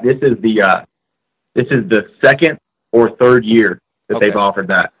 No, this is the second or third year that they've offered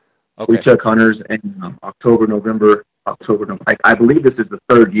that. Okay. We took hunters in October, November. I believe this is the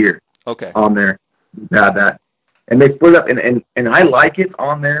third year Okay. on there. We've had that, and they split up, and I like it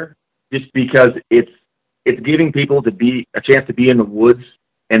on there just because it's giving people to be a chance to be in the woods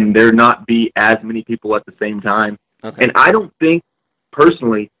and there not be as many people at the same time. Okay. And I don't think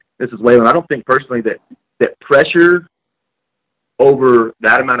personally, this is Waylon, I don't think personally that pressure over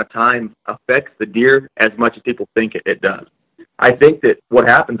that amount of time affects the deer as much as people think it does. I think that what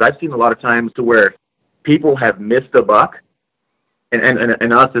happens, I've seen a lot of times to where people have missed a buck,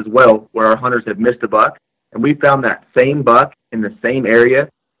 and us as well, where our hunters have missed a buck, and we found that same buck in the same area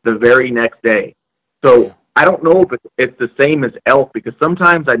the very next day. So I don't know if it's the same as elk, because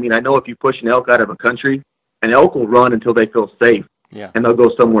sometimes, I know if you push an elk out of a country, an elk will run until they feel safe, and they'll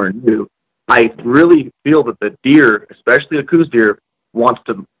go somewhere new. I really feel that the deer, especially the Coues deer, wants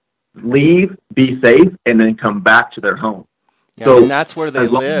to leave, be safe, and then come back to their home. Yeah, so and that's where they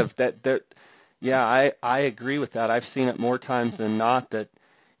live. I agree with that. I've seen it more times than not that,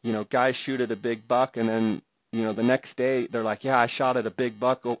 guys shoot at a big buck and then, the next day they're like, yeah, I shot at a big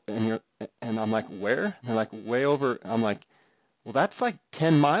buck, and I'm like, where? And they're like, way over. I'm like, well, that's like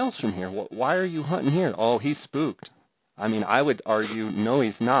 10 miles from here. Why are you hunting here? Oh, he's spooked. I would argue, no,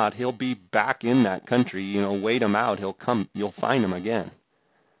 he's not. He'll be back in that country. Wait him out. He'll come. You'll find him again.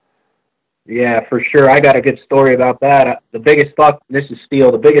 Yeah, for sure. I got a good story about that. The biggest buck, this is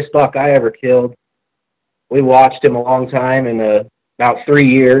Steele, the biggest buck I ever killed, we watched him a long time in about 3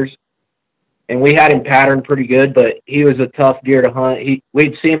 years, and we had him patterned pretty good, but he was a tough deer to hunt.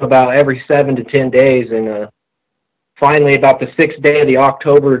 We'd see him about every 7 to 10 days, and finally about the 6th day of the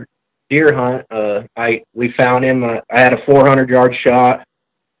October deer hunt, we found him. I had a 400-yard shot,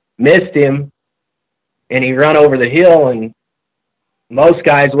 missed him, and he run over the hill, and most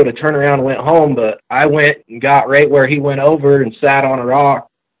guys would have turned around and went home, but I went and got right where he went over and sat on a rock.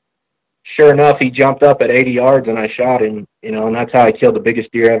 Sure enough, he jumped up at 80 yards, and I shot him, and that's how I killed the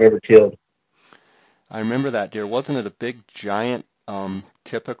biggest deer I've ever killed. I remember that deer. Wasn't it a big, giant,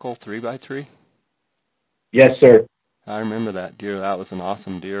 typical 3x3? Yes, sir. I remember that deer. That was an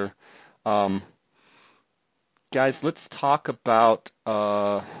awesome deer. Guys, let's talk about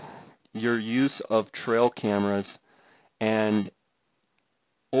your use of trail cameras and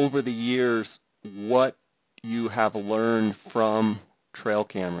over the years what you have learned from trail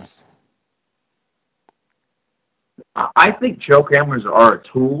cameras. I think trail cameras are a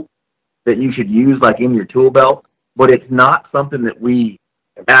tool that you should use like in your tool belt, but it's not something that we,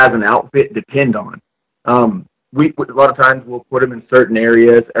 as an outfit, depend on. We a lot of times we'll put them in certain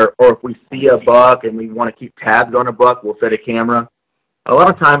areas, or if we see a buck and we want to keep tabs on a buck, we'll set a camera. A lot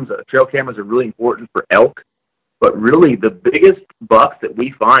of times trail cameras are really important for elk, but really the biggest bucks that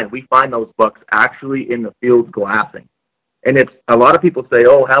we find those bucks actually in the fields glassing. And it's a lot of people say,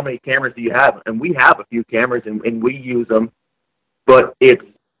 oh, how many cameras do you have? And we have a few cameras and we use them, but it's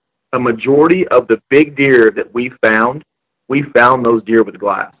a majority of the big deer that we found those deer with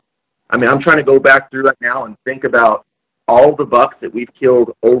glass. I'm trying to go back through right now and think about all the bucks that we've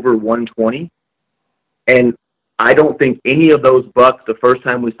killed over 120, and I don't think any of those bucks, the first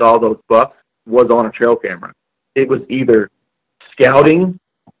time we saw those bucks, was on a trail camera. It was either scouting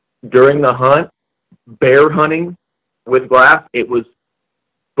during the hunt, bear hunting with glass.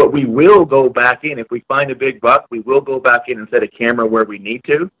 But we will go back in. If we find a big buck, we will go back in and set a camera where we need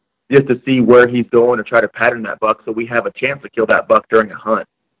to, just to see where he's going and try to pattern that buck so we have a chance to kill that buck during a hunt.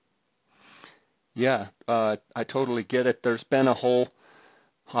 Yeah, I totally get it. There's been a whole,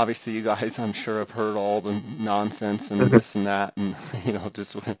 obviously you guys I'm sure have heard all the nonsense and this and that and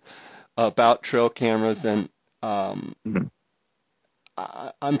just about trail cameras and Mhm.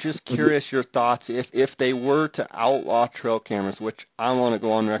 I'm just curious your thoughts if they were to outlaw trail cameras, which I want to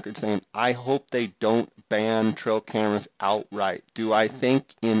go on record saying I hope they don't ban trail cameras outright. Do I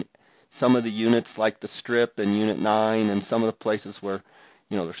think in some of the units like the Strip and Unit 9 and some of the places where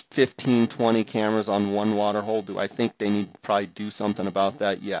there's 15, 20 cameras on one water hole, do I think they need to probably do something about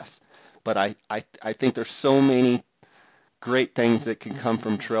that? Yes. But I think there's so many great things that can come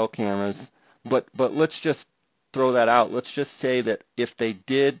from trail cameras. But let's just throw that out. Let's just say that if they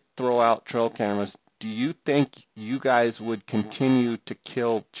did throw out trail cameras, do you think you guys would continue to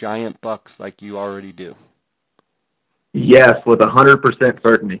kill giant bucks like you already do? Yes, with 100%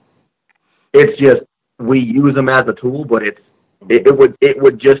 certainty. It's just we use them as a tool, but it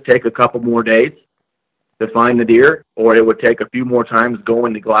would just take a couple more days to find the deer, or it would take a few more times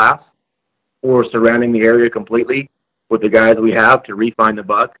going to glass or surrounding the area completely with the guys we have to re-find the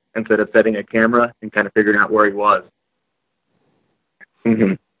buck instead of setting a camera and kind of figuring out where he was.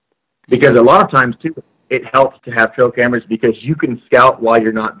 Mm-hmm. Because a lot of times, too, it helps to have trail cameras because you can scout while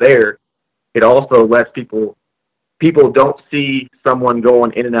you're not there. It also lets people don't see someone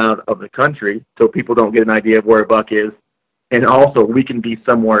going in and out of the country, so people don't get an idea of where a buck is. And also, we can be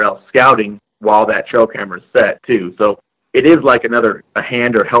somewhere else scouting while that trail camera is set, too. So it is like a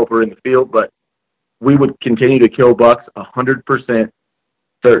hand or helper in the field, but we would continue to kill bucks 100%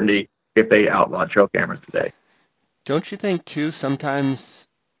 certainty if they outlawed trail cameras today. Don't you think, too, sometimes,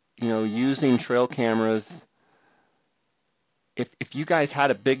 using trail cameras, if you guys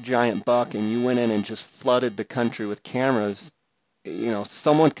had a big giant buck and you went in and just flooded the country with cameras,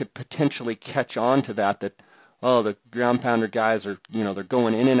 someone could potentially catch on to that, oh, the ground pounder guys are, they're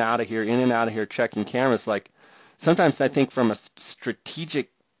going in and out of here, checking cameras. Like, sometimes I think from a strategic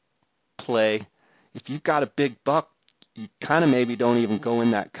play, if you've got a big buck, you kind of maybe don't even go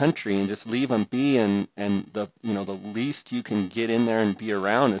in that country and just leave them be, and the the least you can get in there and be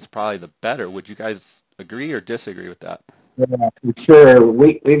around is probably the better. Would you guys agree or disagree with that? Yeah, for sure.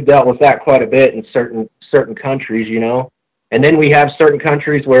 We've dealt with that quite a bit in certain countries, and then we have certain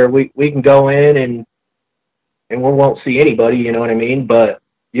countries where we can go in and we won't see anybody, you know what I mean? But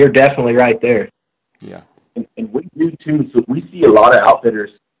you're definitely right there. Yeah. And we do too. So we see a lot of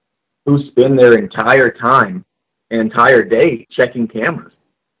outfitters who spend their entire day checking cameras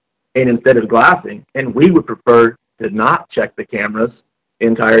and instead of glassing. And we would prefer to not check the cameras the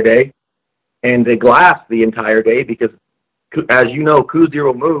entire day and to glass the entire day because, as you know, Coues deer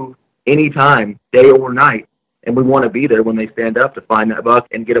will move anytime, day or night. And we want to be there when they stand up to find that buck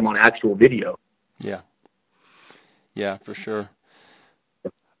and get them on actual video. Yeah. Yeah, for sure.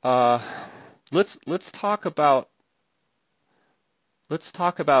 Let's talk about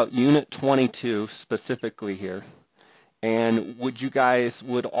Unit 22 specifically here. And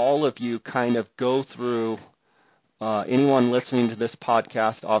would all of you kind of go through, anyone listening to this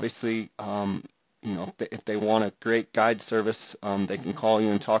podcast, obviously, if they want a great guide service, they can call you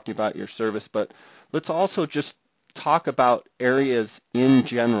and talk to you about your service. But let's also just talk about areas in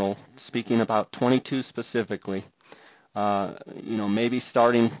general, speaking about 22 specifically. Maybe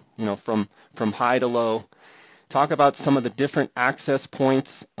starting, from high to low. Talk about some of the different access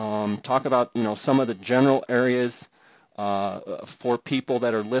points. Talk about, some of the general areas for people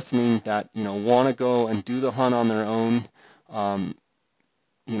that are listening that, want to go and do the hunt on their own.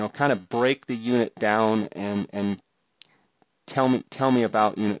 Kind of break the unit down and tell me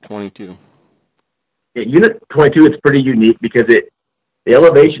about Unit 22. Yeah, Unit 22 is pretty unique because the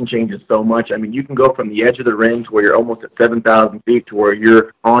elevation changes so much. I mean, you can go from the edge of the range where you're almost at 7,000 feet to where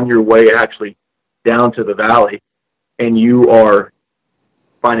you're on your way actually down to the valley, and you are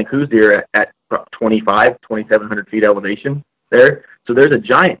finding Coues deer at 2,700 feet elevation there. So there's a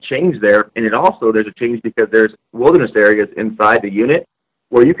giant change there, and there's a change because there's wilderness areas inside the unit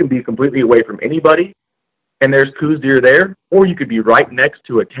where you can be completely away from anybody, and there's Coues deer there, or you could be right next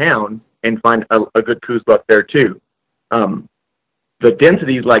to a town and find a good Coues buck there too. The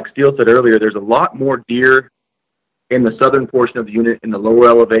densities, like Steele said earlier, there's a lot more deer in the southern portion of the unit in the lower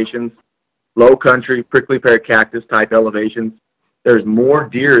elevations, low country, prickly pear cactus type elevations. There's more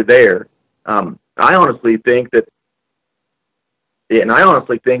deer there. I honestly think that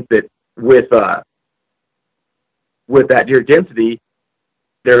with that deer density,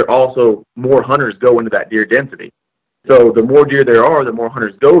 there are also more hunters go into that deer density. So the more deer there are, the more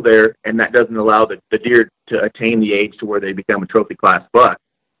hunters go there, and that doesn't allow the deer to attain the age to where they become a trophy class buck.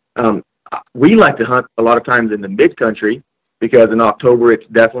 Um, we like to hunt a lot of times in the mid country because in October it's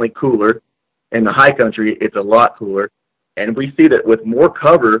definitely cooler. In the high country, it's a lot cooler. And we see that with more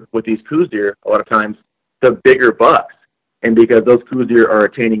cover with these Coues deer, a lot of times the bigger bucks. And because those Coues deer are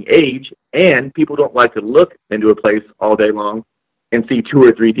attaining age, and people don't like to look into a place all day long and see 2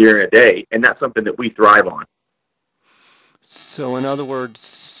 or 3 deer in a day. And that's something that we thrive on. So, in other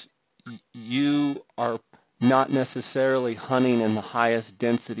words, you are not necessarily hunting in the highest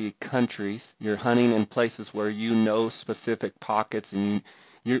density countries. You're hunting in places where you know specific pockets, and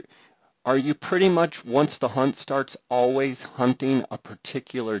you are you pretty much, once the hunt starts, always hunting a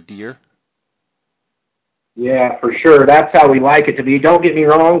particular deer? Yeah, for sure. That's how we like it to be. Don't get me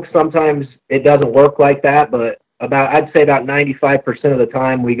wrong. Sometimes it doesn't work like that, but I'd say about 95% of the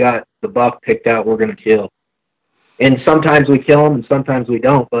time we got the buck picked out we're going to kill. And sometimes we kill them and sometimes we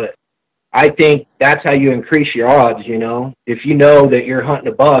don't. But I think that's how you increase your odds, you know. If you know that you're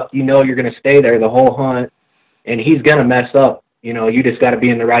hunting a buck, you know you're going to stay there the whole hunt and he's going to mess up. You know, you just got to be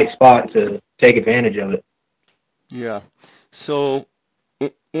in the right spot to take advantage of it. Yeah. So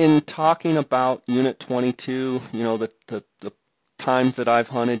in talking about Unit 22, the times that I've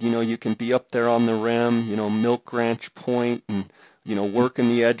hunted, you can be up there on the rim, Milk Ranch Point, and, working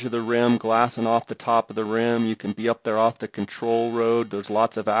the edge of the rim, glassing off the top of the rim. You can be up there off the control road. There's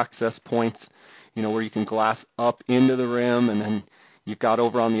lots of access points, where you can glass up into the rim, and then you've got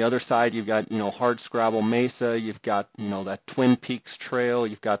over on the other side, you've got, Hard Scrabble Mesa, you've got, that Twin Peaks Trail,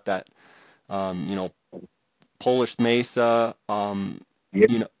 you've got that, um, you know, Polish Mesa.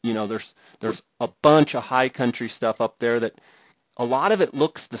 Yeah. There's a bunch of high country stuff up there that a lot of it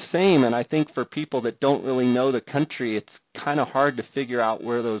looks the same, and I think for people that don't really know the country, it's kind of hard to figure out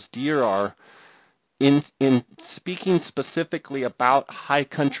where those deer are. In speaking specifically about high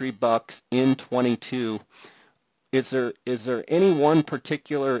country bucks in 22, is there any one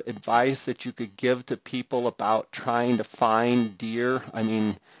particular advice that you could give to people about trying to find deer? I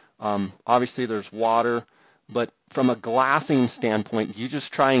mean, obviously there's water, but from a glassing standpoint, you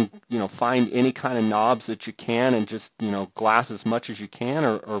just try and find any kind of knobs that you can and just glass as much as you can,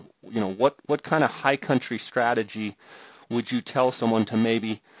 or what kind of high country strategy would you tell someone to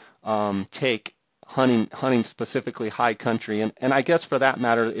maybe take hunting specifically high country? And I guess for that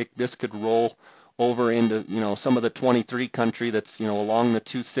matter, this could roll over into some of the 23 country that's along the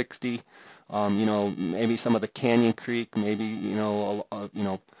 260, maybe some of the Canyon Creek, maybe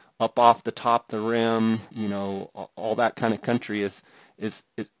up off the top of the rim, all that kind of country is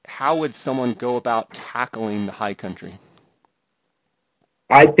how would someone go about tackling the high country?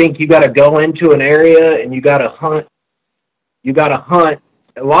 I think you got to go into an area and you got to hunt. You got to hunt.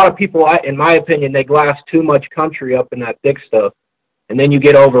 A lot of people, in my opinion, they glass too much country up in that thick stuff, and then you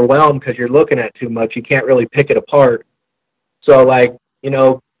get overwhelmed because you're looking at too much. You can't really pick it apart. So, like,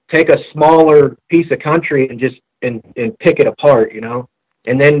 take a smaller piece of country and just and pick it apart,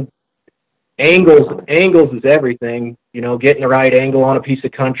 and then angles is everything. Getting the right angle on a piece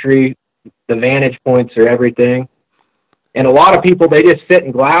of country, the vantage points are everything. And a lot of people, they just sit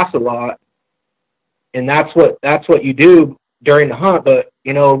and glass a lot, and that's what you do during the hunt. But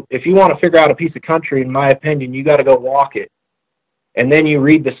if you want to figure out a piece of country, in my opinion, you got to go walk it, and then you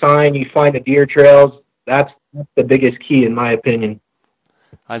read the sign, you find the deer trails. That's the biggest key, in my opinion.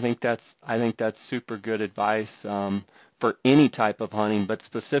 I think that's super good advice for any type of hunting, but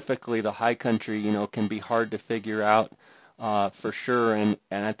specifically the high country, can be hard to figure out for sure. And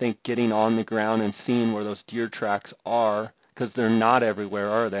I think getting on the ground and seeing where those deer tracks are, because they're not everywhere,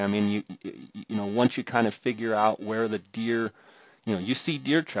 are they? I mean, once you kind of figure out where the deer, you see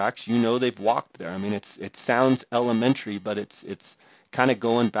deer tracks, they've walked there. I mean, it sounds elementary, but it's kind of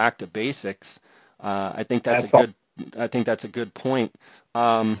going back to basics. I think that's a That's all. good I think that's a good point.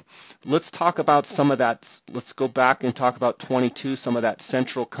 Um, let's talk about some of that. Let's go back and talk about 22, some of that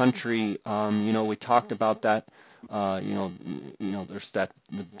central country. We talked about that. There's that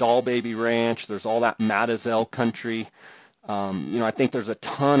the Doll Baby Ranch. There's all that Matazel country. I think there's a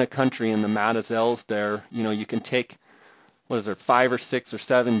ton of country in the Matazels there. You can take, what is there, 5 or 6 or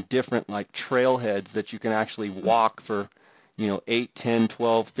 7 different like trailheads that you can actually walk for 8, 10,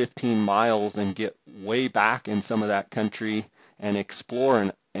 12, 15 miles and get way back in some of that country and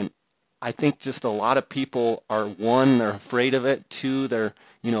explore. And I think just a lot of people are, one, they're afraid of it. Two, they're,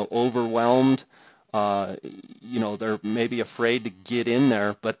 overwhelmed. They're maybe afraid to get in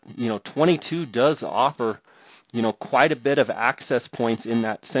there. But, 22 does offer, quite a bit of access points in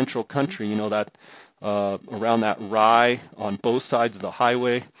that central country, that around that Rye on both sides of the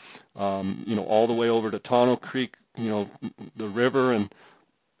highway, all the way over to Tonto Creek, the river, and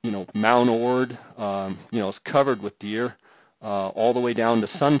Mount Ord, is covered with deer. all the way down to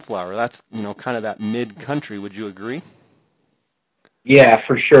Sunflower. That's, kind of that mid-country. Would you agree? Yeah,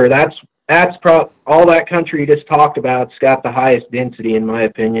 for sure. All that country you just talked about's got the highest density in my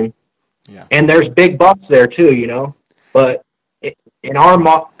opinion. Yeah. And there's big bucks there too, But in our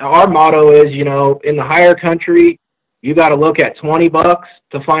motto is, in the higher country, you got to look at 20 bucks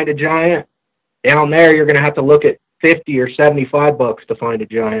to find a giant. Down there, you're going to have to look at 50 or 75 bucks to find a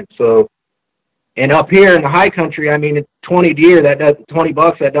giant. So, and up here in the high country, I mean, 20 deer, 20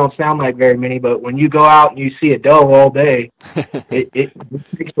 bucks, that don't sound like very many, but when you go out and you see a doe all day, it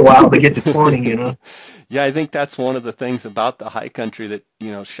takes a while to get to 20. Yeah, I think that's one of the things about the high country that,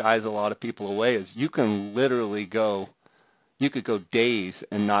 shies a lot of people away is you can literally you could go days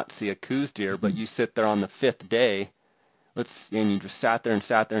and not see a Coues deer, but you sit there on the fifth day, and you just sat there and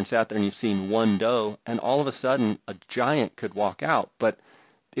sat there and sat there and you've seen one doe, and all of a sudden a giant could walk out. But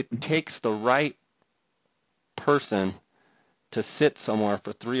it takes the right person to sit somewhere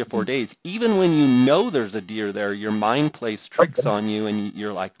for 3 or 4 days. Even when you know there's a deer there, your mind plays tricks on you, and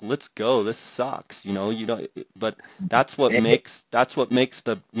you're like, "Let's go. This sucks." You don't. But that's what makes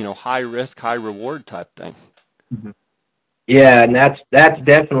the high risk, high reward type thing. Yeah, and that's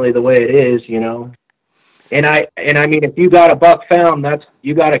definitely the way it is. And I mean, if you got a buck found,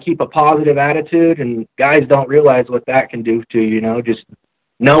 you got to keep a positive attitude, and guys don't realize what that can do to you. Just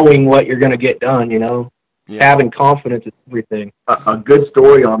knowing what you're going to get done. Yeah. Having confidence is everything. A good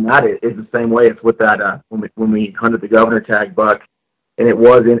story on that is the same way. It's with that when we hunted the governor tag buck, and it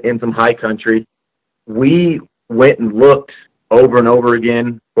was in some high country. We went and looked over and over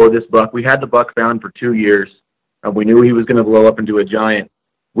again for this buck. We had the buck found for 2 years. We knew he was going to blow up into a giant.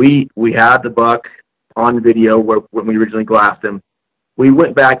 We had the buck on video when we originally glassed him. We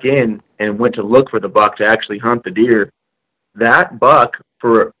went back in and went to look for the buck to actually hunt the deer. That buck,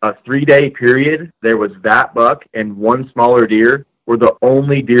 for a 3-day period, there was that buck and one smaller deer were the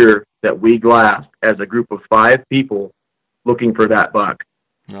only deer that we glassed as a group of 5 people looking for that buck.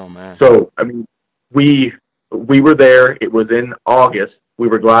 Oh, man. So, I mean, we were there. It was in August. We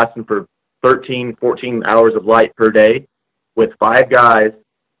were glassing for 13, 14 hours of light per day with 5 guys.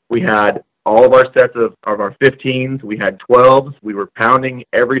 We had all of our sets of our 15s. We had 12s. We were pounding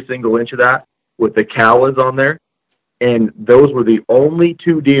every single inch of that with the cowas on there. And those were the only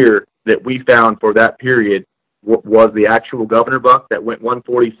 2 deer that we found for that period was the actual governor buck that went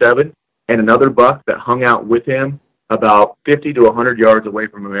 147 and another buck that hung out with him about 50 to 100 yards away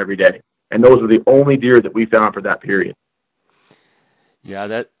from him every day. And those were the only deer that we found for that period.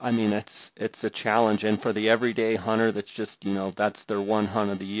 Yeah, it's a challenge. And for the everyday hunter that's just, that's their one hunt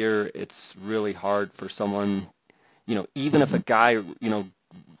of the year, it's really hard for someone, even if a guy,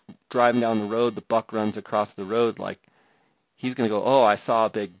 driving down the road, the buck runs across the road, like, he's going to go, "Oh, I saw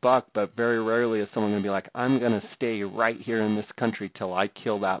a big buck," but very rarely is someone going to be like, "I'm going to stay right here in this country till I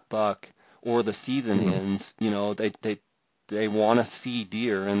kill that buck or the season ends." They want to see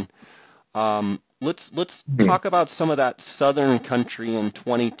deer. And let's talk about some of that southern country in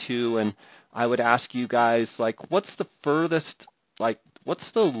 22. And I would ask you guys, like, what's the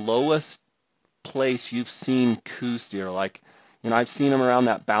lowest place you've seen Coues deer? Like, I've seen them around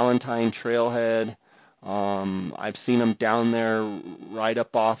that Ballantine trailhead. I've seen them down there right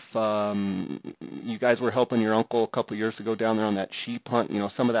up off. You guys were helping your uncle a couple years ago down there on that sheep hunt.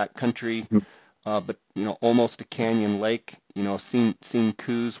 Some of that country, but almost to Canyon Lake. Seen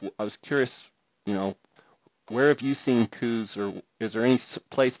Coues. I was curious. Where have you seen Coues, or is there any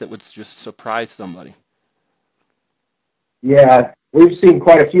place that would just surprise somebody? Yeah, we've seen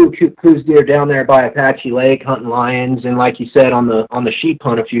quite a few Coues deer down there by Apache Lake hunting lions, and like you said, on the sheep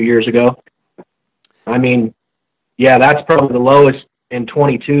hunt a few years ago. I mean, yeah, that's probably the lowest in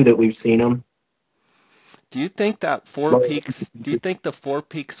 22 that we've seen them. Do you think that Four Peaks? Do you think the Four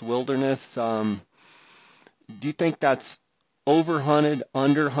Peaks Wilderness? Do you think that's overhunted,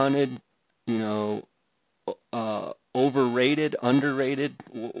 underhunted? Overrated, underrated?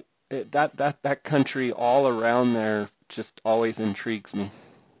 That country all around there just always intrigues me.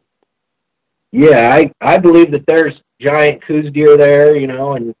 Yeah, I believe that there's giant Coues deer there,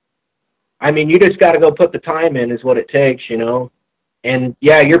 and I mean, you just got to go put the time in is what it takes, And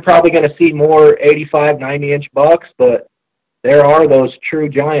yeah, you're probably going to see more 85, 90-inch bucks, but there are those true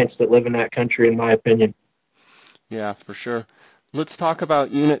giants that live in that country, in my opinion. Yeah, for sure. Let's talk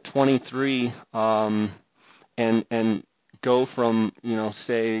about Unit 23, and go from,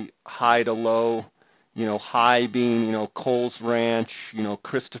 say, high to low. High being, Coles Ranch,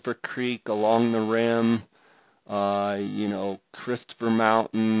 Christopher Creek along the rim, Christopher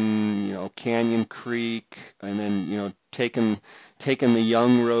Mountain, Canyon Creek, and then, taking the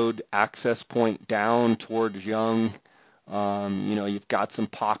Young Road access point down towards Young. You've got some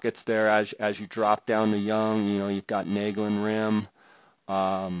pockets there as you drop down to Young. You've got Naglin Rim.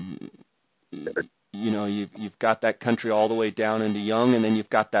 Um, you've got that country all the way down into Young, and then you've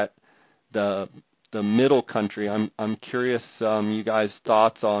got the the middle country. I'm curious, you guys'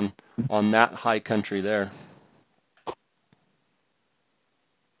 thoughts on that high country there.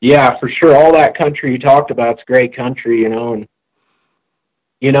 Yeah, for sure. All that country you talked about is great country, and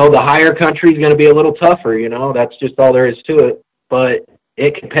the higher country is going to be a little tougher. That's just all there is to it. But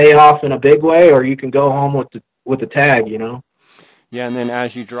it can pay off in a big way, or you can go home with the tag. Yeah, and then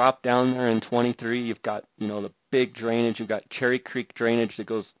as you drop down there in 23, you've got, the big drainage. You've got Cherry Creek drainage that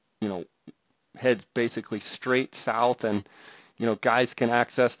goes, heads basically straight south, and guys can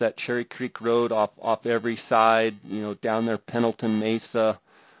access that Cherry Creek Road off every side, down there Pendleton Mesa,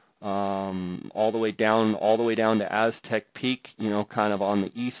 all the way down to Aztec Peak, kind of on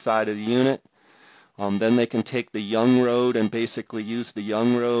the east side of the unit. Then they can take the Young Road and basically use the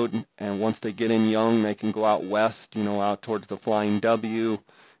Young Road, and once they get in Young, they can go out west, out towards the Flying W,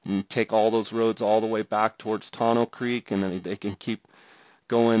 and take all those roads all the way back towards Tonto Creek, and then they can keep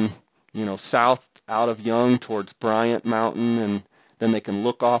going, south out of Young towards Bryant Mountain, and then they can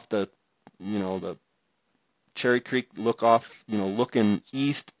look off the Cherry Creek, looking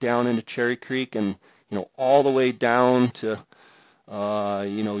east down into Cherry Creek, and all the way down to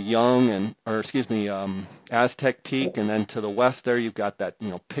Young or excuse me, Aztec Peak, and then to the west there you've got that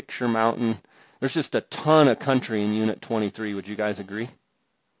Picture Mountain. There's just a ton of country in Unit 23. Would you guys agree?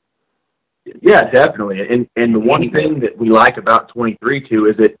 Yeah, definitely. And the one thing that we like about 23 too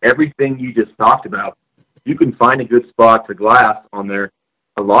is that everything you just talked about, you can find a good spot to glass on there.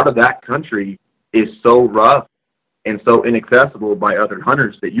 A lot of that country is so rough and so inaccessible by other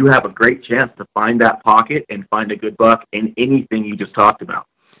hunters that you have a great chance to find that pocket and find a good buck in anything you just talked about.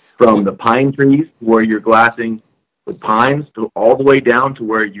 From the pine trees where you're glassing with pines to all the way down to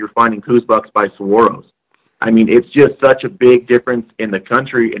where you're finding coos bucks by saguaros. I mean, it's just such a big difference in the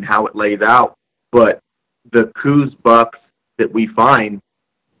country and how it lays out. But the coos bucks that we find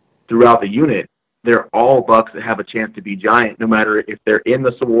throughout the unit, they're all bucks that have a chance to be giant, no matter if they're in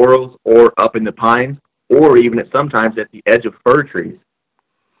the saguaros or up in the pines, or even sometimes at the edge of fir trees.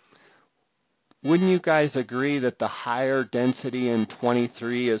 Wouldn't you guys agree that the higher density in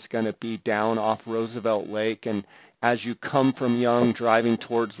 23 is going to be down off Roosevelt Lake, and as you come from Young driving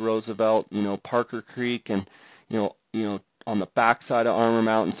towards Roosevelt, Parker Creek, and on the backside of Armour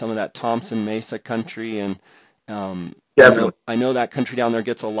Mountain, some of that Thompson Mesa country, and Definitely. I know that country down there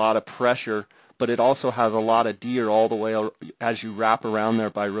gets a lot of pressure, but it also has a lot of deer all the way as you wrap around there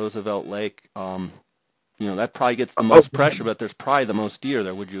by Roosevelt Lake. That probably gets the most pressure, but there's probably the most deer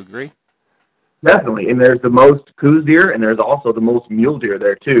there. Would you agree? Definitely. And there's the most coos deer, and there's also the most mule deer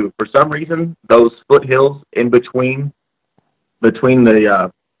there, too. For some reason, those foothills in between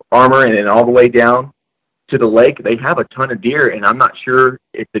the Armour and all the way down to the lake, they have a ton of deer, and I'm not sure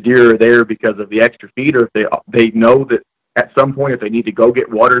if the deer are there because of the extra feed or if they know that at some point if they need to go get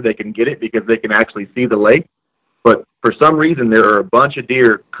water, they can get it because they can actually see the lake. But for some reason, there are a bunch of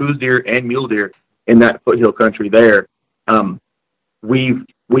deer, coos deer and mule deer, in that foothill country there. Um, we've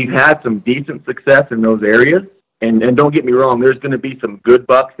had some decent success in those areas, and don't get me wrong, there's going to be some good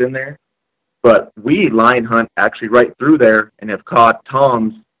bucks in there, but we line hunt actually right through there and have caught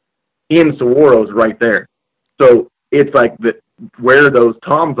toms in saguaros right there. So it's like where those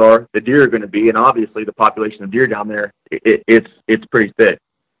toms are, the deer are going to be, and obviously the population of deer down there, it's pretty thick.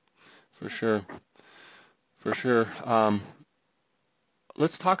 For sure. For sure.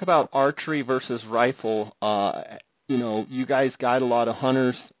 Let's talk about archery versus rifle. You guys guide a lot of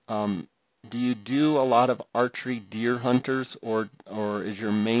hunters. Do you do a lot of archery deer hunters, or is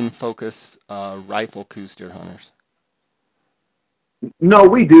your main focus rifle coos deer hunters? No,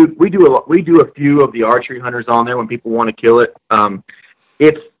 we do a few of the archery hunters on there when people want to kill it.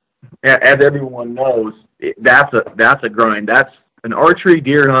 It's as everyone knows, that's a grind. That's an archery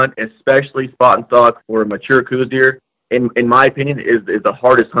deer hunt, especially spot and stock for a mature coos deer. In my opinion, is the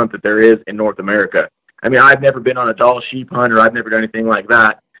hardest hunt that there is in North America. I mean, I've never been on a Dall sheep hunt or I've never done anything like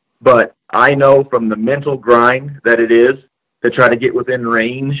that, but I know from the mental grind that it is to try to get within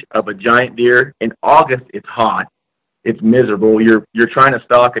range of a giant deer. In August, it's hot, it's miserable. You're trying to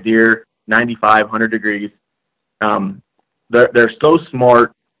stalk a deer 95, 100 degrees. Um, they're so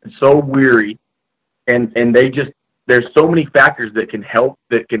smart and so weary, and they just there's so many factors that can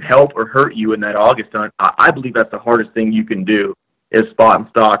help or hurt you in that August hunt. I believe that's the hardest thing you can do is spot and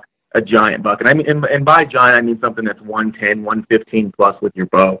stalk a giant buck. And I mean, and by giant I mean something that's 110, 115 plus with your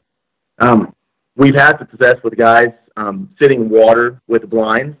bow. We've had success with guys sitting water with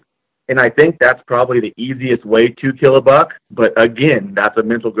blinds And I think that's probably the easiest way to kill a buck. But again, that's a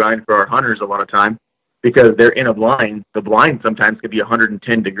mental grind for our hunters a lot of time because they're in a blind. The blind sometimes could be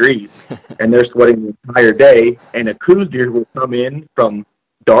 110 degrees, and they're sweating the entire day. And a Coues deer will come in from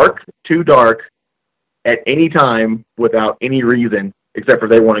dark to dark at any time without any reason except for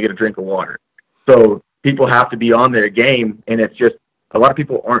they want to get a drink of water. So people have to be on their game, and it's just a lot of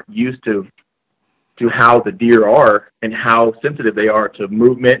people aren't used to how the deer are and how sensitive they are to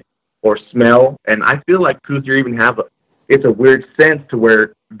movement or smell. And I feel like Coues deer even have it's a weird sense to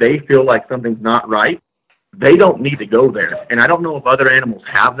where they feel like something's not right. They don't need to go there. And I don't know if other animals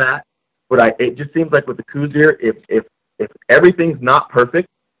have that, but it just seems like with the Coues deer, if everything's not perfect,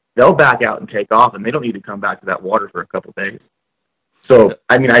 they'll back out and take off, and they don't need to come back to that water for a couple days. So,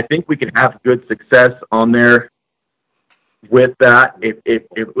 I mean, I think we can have good success on there with that if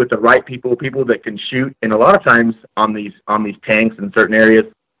with the right people that can shoot. And a lot of times on these tanks in certain areas,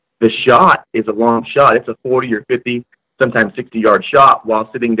 the shot is a long shot. It's a 40 or 50, sometimes 60-yard shot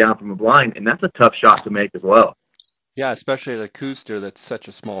while sitting down from a blind, and that's a tough shot to make as well. Yeah, especially the Coues deer that's such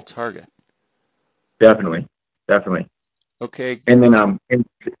a small target. Definitely. Okay. And then in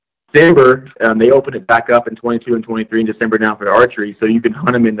December, they open it back up in 22 and 23 in December now for archery, so you can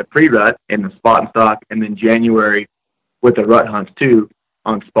hunt them in the pre-rut in the spot and stock, and then January with the rut hunts too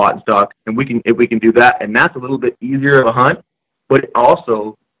on spot and stock. And if we can do that, and that's a little bit easier of a hunt, but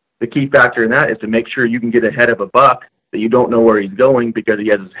also the key factor in that is to make sure you can get ahead of a buck that you don't know where he's going because he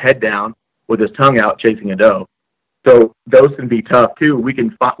has his head down with his tongue out chasing a doe. So those can be tough too.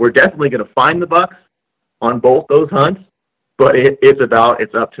 We're definitely going to find the bucks on both those hunts, but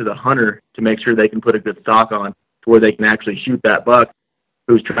it's up to the hunter to make sure they can put a good stock on to where they can actually shoot that buck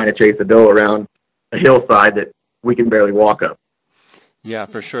who's trying to chase a doe around a hillside that we can barely walk up. Yeah,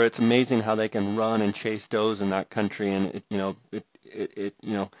 for sure. It's amazing how they can run and chase does in that country, and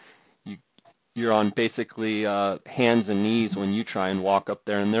you're on basically hands and knees when you try and walk up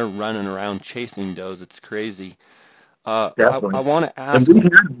there, and they're running around chasing does. It's crazy. I want to ask. And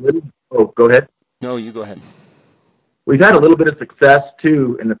we've had a little. Oh, go ahead. No, you go ahead. We've had a little bit of success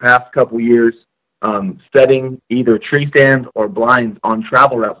too in the past couple years, setting either tree stands or blinds on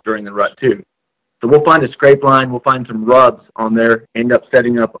travel routes during the rut too. So we'll find a scrape line, we'll find some rubs on there, end up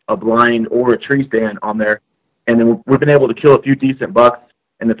setting up a blind or a tree stand on there, and then we've been able to kill a few decent bucks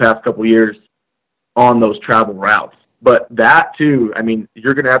in the past couple years on those travel routes. But that too, I mean,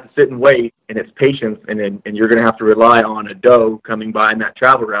 you're going to have to sit and wait, and it's patience, and you're going to have to rely on a doe coming by in that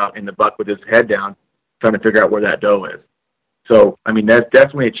travel route and the buck with his head down trying to figure out where that doe is. So, I mean, that's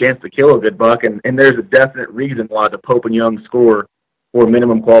definitely a chance to kill a good buck, and there's a definite reason why the Pope and Young score for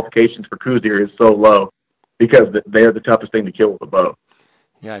minimum qualifications for Coues deer is so low, because they're the toughest thing to kill with a bow.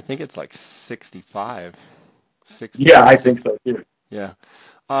 Yeah, I think it's like 65. 60, yeah, I think so too. Yeah.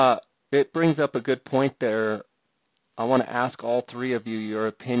 It brings up a good point there. I want to ask all three of you your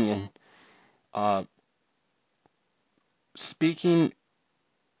opinion. Speaking,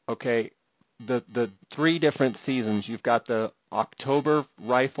 okay, the three different seasons, you've got the October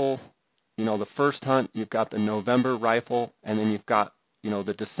rifle, the first hunt, you've got the November rifle, and then you've got,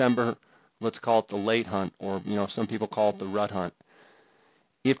 the December, let's call it the late hunt, or, some people call it the rut hunt.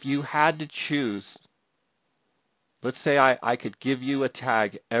 If you had to choose, let's say I could give you a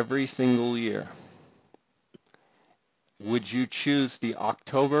tag every single year, would you choose the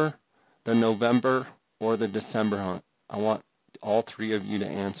October, the November, or the December hunt? I want all three of you to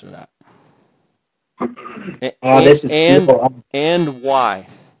answer that. And why?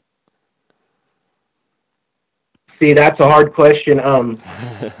 See, that's a hard question. I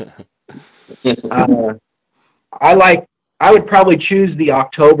would probably choose the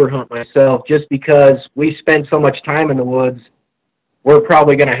October hunt myself, just because we spend so much time in the woods. We're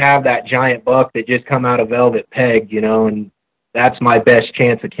probably going to have that giant buck that just come out of velvet peg, and that's my best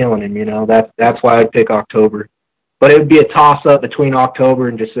chance of killing him. That's why I'd pick October. But it would be a toss-up between October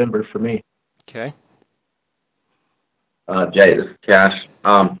and December for me. Okay. Jay, this is Cash.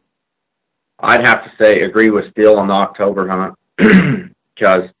 I'd have to say agree with Steele on the October hunt,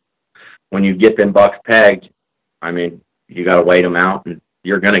 because when you get them bucks pegged, I mean, you got to wait them out, and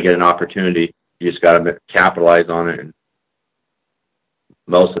you're going to get an opportunity. You just got to capitalize on it. And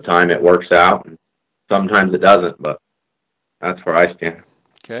most of the time it works out, and sometimes it doesn't, but that's where I stand.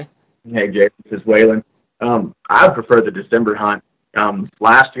 Okay. Hey, Jay, this is Waylon. I would prefer the December hunt.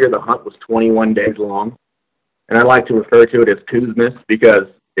 Last year, the hunt was 21 days long, and I like to refer to it as Coosmas because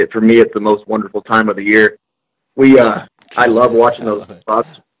for me, it's the most wonderful time of the year. I love watching those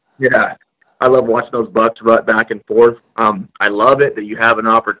bucks. Yeah, I love watching those bucks rut back and forth. I love it that you have an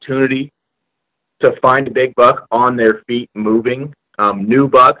opportunity to find a big buck on their feet moving. New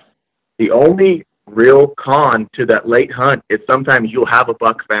bucks, The only real con to that late hunt is sometimes you'll have a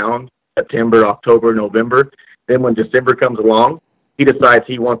buck found September, October, November. Then when December comes along, he decides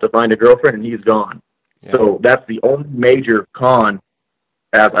he wants to find a girlfriend and he's gone. Yeah. So that's the only major con,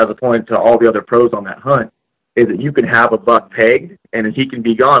 as a point to all the other pros on that hunt, is that you can have a buck pegged and he can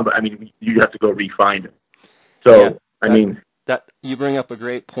be gone, but I mean, you have to go re-find him. So, Yeah, I mean, that you bring up a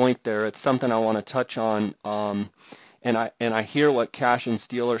great point there. It's something I want to touch on. And I hear what Cash and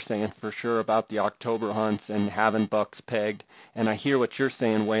Steele are saying for sure about the October hunts and having bucks pegged. And I hear what you're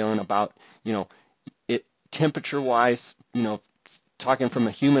saying, Waylon, about, it temperature wise, talking from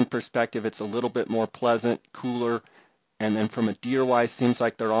a human perspective, it's a little bit more pleasant, cooler. And then from a deer wise, seems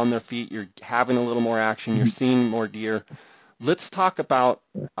like they're on their feet. You're having a little more action. You're seeing more deer. Let's talk about,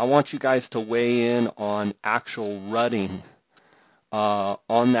 I want you guys to weigh in on actual rutting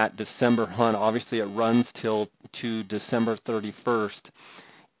on that December hunt. Obviously, it runs to December 31st.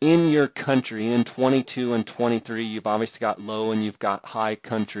 In your country, in 22 and 23, you've obviously got low and you've got high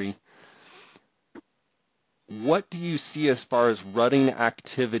country. What do you see as far as rutting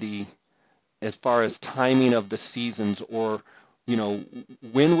activity, as far as timing of the seasons, or,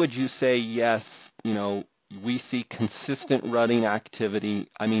 when would you say, yes, we see consistent rutting activity?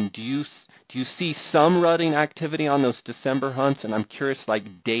 I mean, do you see some rutting activity on those December hunts? And I'm curious, like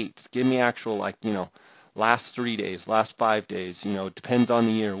dates. Give me actual, like, last 3 days, last 5 days. Depends on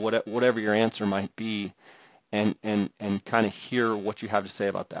the year, whatever your answer might be, and kind of hear what you have to say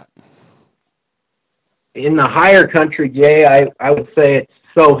about that. In the higher country, Jay, I would say it's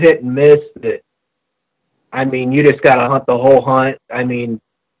so hit and miss that, I mean, you just got to hunt the whole hunt. I mean,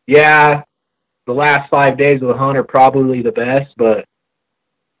 yeah, the last 5 days of the hunt are probably the best, but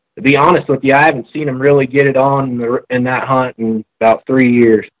to be honest with you, I haven't seen them really get it on in that hunt in about 3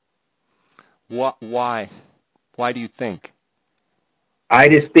 years. Why? Why do you think? I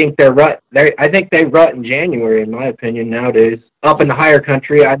just think I think they rut in January, in my opinion, nowadays. Up in the higher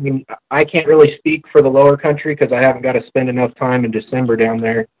country, I mean, I can't really speak for the lower country because I haven't got to spend enough time in December down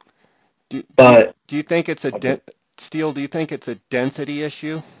there. Do you think it's Steele? Do you think it's a density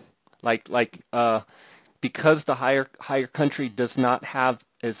issue, like because the higher country does not have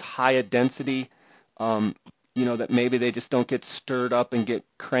as high a density, that maybe they just don't get stirred up and get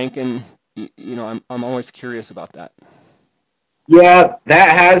cranking? I'm always curious about that. Yeah,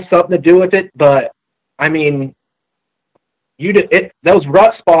 that has something to do with it, but I mean, those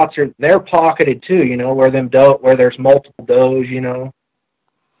rut spots they're pocketed too, where there's multiple does,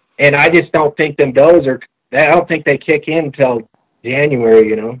 and I just don't think them does I don't think they kick in until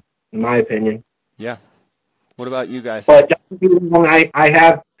January, in my opinion. Yeah. What about you guys? But don't get me wrong, I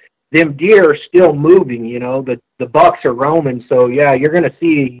have them deer are still moving, the bucks are roaming, so yeah, you're going to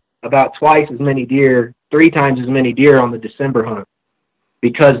see about twice as many deer, 3 times as many deer on the December hunt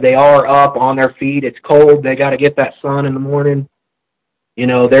because they are up on their feet. It's cold. They got to get that sun in the morning.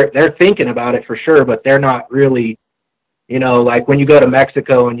 They're thinking about it for sure, but they're not really, like when you go to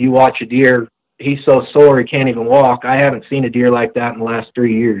Mexico and you watch a deer, he's so sore he can't even walk. I haven't seen a deer like that in the last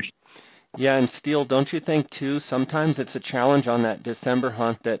 3 years. Yeah, and Steele, don't you think too, sometimes it's a challenge on that December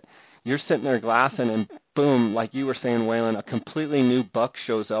hunt that you're sitting there glassing and boom, like you were saying, Waylon, a completely new buck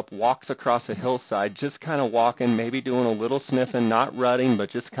shows up, walks across a hillside, just kind of walking, maybe doing a little sniffing, not rutting, but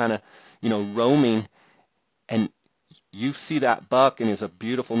just kind of, roaming. And you see that buck and he's a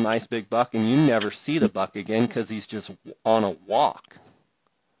beautiful, nice big buck, and you never see the buck again because he's just on a walk.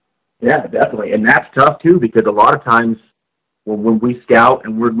 yeah, definitely. And that's tough too, because a lot of times when we scout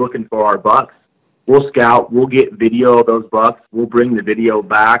and we're looking for our bucks, we'll scout, we'll get video of those bucks, we'll bring the video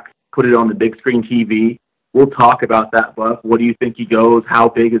back, put it on the big screen TV, we'll talk about that buck. What do you think he goes? How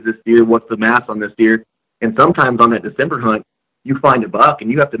big is this deer? What's the mass on this deer? And sometimes on that December hunt, you find a buck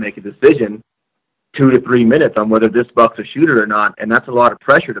and you have to make a decision 2 to 3 minutes on whether this buck's a shooter or not. And that's a lot of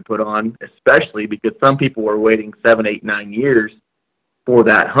pressure to put on, especially because some people are waiting 7, 8, 9 years for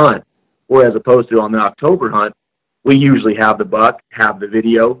that hunt. Whereas opposed to on the October hunt, we usually have the buck, have the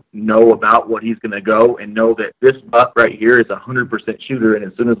video, know about what he's going to go, and know that this buck right here is a 100% shooter. And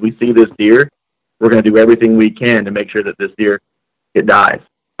as soon as we see this deer, we're going to do everything we can to make sure that this deer, it dies.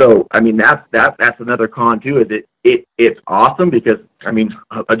 So, I mean, that's another con too, is it's awesome because, I mean,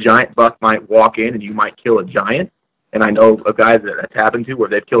 a giant buck might walk in and you might kill a giant. And I know of guys that that's happened to where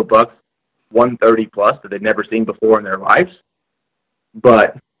they've killed bucks 130 plus that they've never seen before in their lives.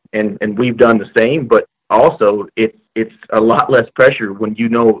 But, and we've done the same, but also it's a lot less pressure when you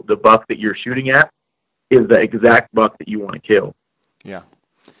know the buck that you're shooting at is the exact buck that you want to kill. Yeah.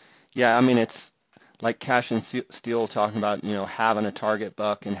 Yeah, I mean, it's like Cash and Steele talking about, having a target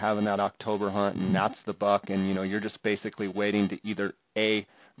buck and having that October hunt, and that's the buck, and, you're just basically waiting to either A,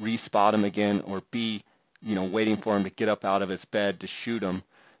 respot him again, or B, waiting for him to get up out of his bed to shoot him.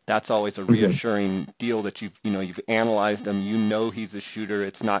 That's always a reassuring deal that you've analyzed him. You know he's a shooter.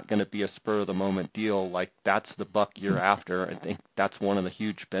 It's not going to be a spur of the moment deal. Like, that's the buck you're after. I think that's one of the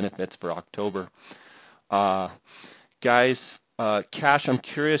huge benefits for October. Guys, Cash, I'm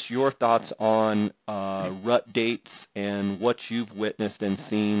curious your thoughts on rut dates and what you've witnessed and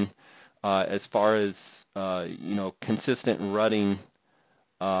seen as far as consistent rutting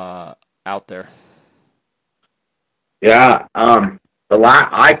out there. Yeah,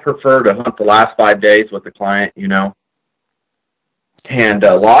 I prefer to hunt the last 5 days with the client, and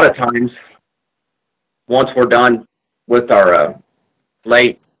a lot of times once we're done with our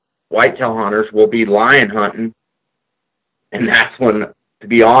late whitetail hunters, we'll be lion hunting, and that's when, to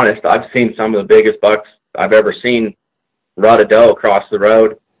be honest, I've seen some of the biggest bucks I've ever seen rut a doe across the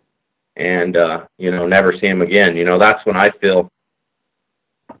road, and never see him again. That's when I feel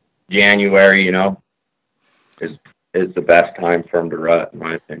January, is the best time for him to rut, in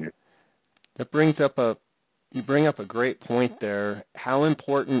my opinion. That you bring up a great point there. How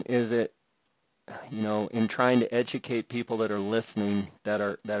important is it, in trying to educate people that are listening that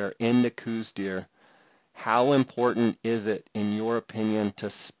are into Coues deer? How important is it, in your opinion, to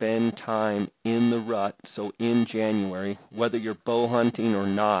spend time in the rut, so in January, whether you're bow hunting or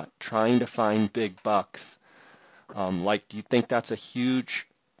not, trying to find big bucks? Do you think that's a huge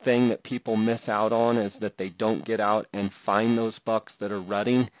thing that people miss out on, is that they don't get out and find those bucks that are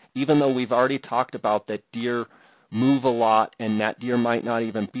rutting? Even though we've already talked about that deer move a lot and that deer might not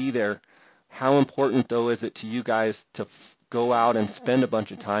even be there, how important, though, is it to you guys to go out and spend a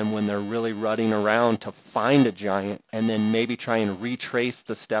bunch of time when they're really rutting around to find a giant, and then maybe try and retrace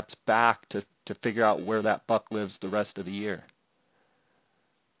the steps back to figure out where that buck lives the rest of the year?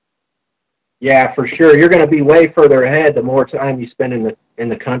 Yeah, for sure. You're going to be way further ahead the more time you spend in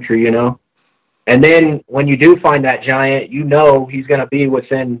the country, And then when you do find that giant, he's going to be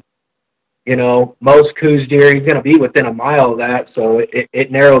within, most Coues deer, he's going to be within a mile of that. So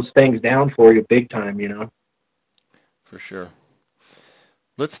it narrows things down for you big time, For sure.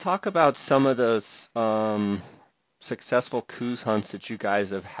 Let's talk about some of those successful Coues hunts that you guys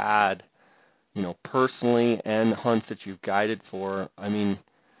have had, personally, and hunts that you've guided for. I mean,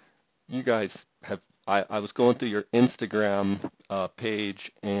 you guys have, I was going through your Instagram page,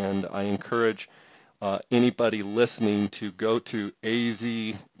 and I encourage anybody listening to go to AZ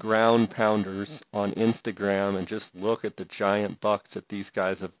Ground Pounders on Instagram and just look at the giant bucks that these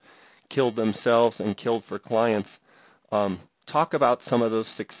guys have killed themselves and killed for clients. Talk about some of those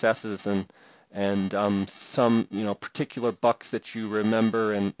successes and some particular bucks that you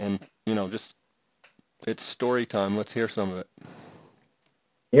remember, and just, it's story time. Let's hear some of it.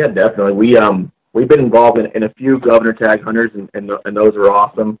 Yeah, definitely. We've been involved in a few governor tag hunters, and those are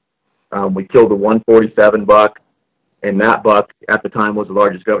awesome. We killed the 147 buck, and that buck at the time was the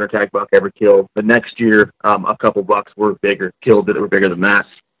largest governor tag buck ever killed. The next year, a couple bucks were killed that were bigger than that.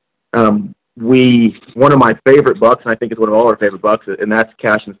 One of my favorite bucks, and I think it's one of all our favorite bucks, and that's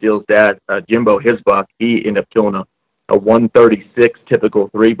Cash and Steele's dad, Jimbo, his buck. He ended up killing a 136 typical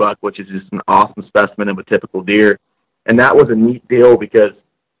 3 buck, which is just an awesome specimen of a typical deer. And that was a neat deal because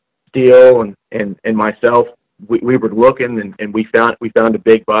Steele and myself, we were looking, and we found a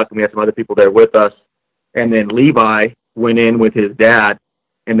big buck, and we had some other people there with us. And then Levi went in with his dad,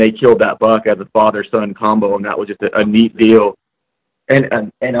 and they killed that buck as a father-son combo, and that was just a neat deal.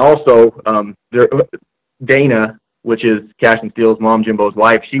 And also Dana, which is Cash and Steele's mom, Jimbo's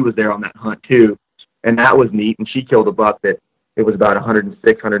wife, she was there on that hunt too, and that was neat. And she killed a buck that it was about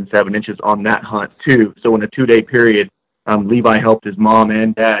 106, 107 inches on that hunt too. So in a 2-day period, Levi helped his mom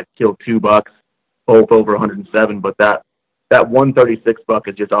and dad kill 2 bucks, both over 107. But that 136 buck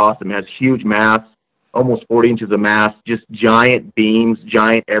is just awesome. It has huge mass, almost 40 inches of mass, just giant beams,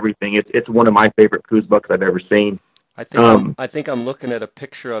 giant everything. It's one of my favorite Coues bucks I've ever seen. I think I'm looking at a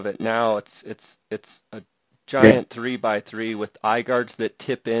picture of it now. It's a giant 3x3 with eye guards that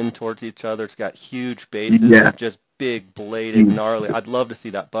tip in towards each other. It's got huge bases and just big bladed gnarly. I'd love to see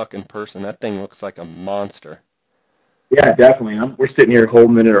that buck in person. That thing looks like a monster. Yeah, definitely. We're sitting here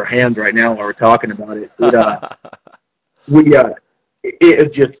holding it in our hands right now while we're talking about it. It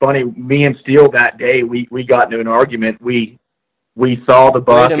was just funny. Me and Steele that day, we got into an argument. We saw the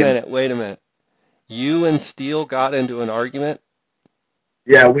buck. Wait a minute. You and Steele got into an argument?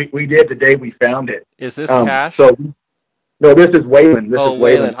 Yeah, we did the day we found it. Is this Cash? No, this is Waylon.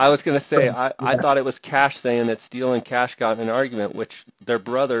 Waylon. I was going to say, I thought it was Cash saying that Steele and Cash got in an argument, which they're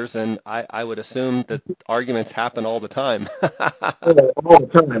brothers, and I would assume that arguments happen all the time. all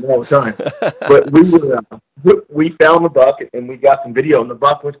the time. But we found the buck and we got some video, and the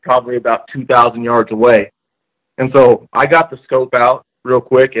buck was probably about 2,000 yards away. And so I got the scope out real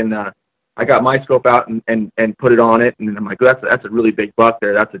quick, and I got my scope out and put it on it, and I'm like, that's a really big buck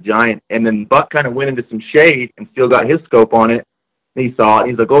there. That's a giant. And then Buck kind of went into some shade and still got his scope on it. And he saw it.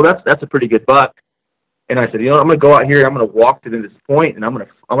 And he's like, oh, that's a pretty good buck. And I said, I'm going to go out here. I'm going to walk to this point, and I'm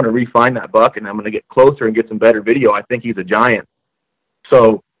going to refine that buck, and I'm going to get closer and get some better video. I think he's a giant.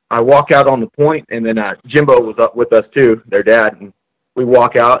 So I walk out on the point, and then Jimbo was up with us too, their dad, and we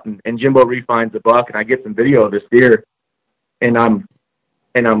walk out, and Jimbo refines the buck, and I get some video of this deer, and I'm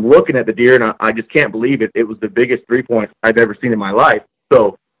looking at the deer, and I just can't believe it. It was the biggest 3-point I've ever seen in my life.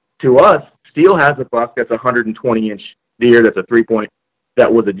 So to us, Steele has a buck that's a 120-inch deer that's a 3-point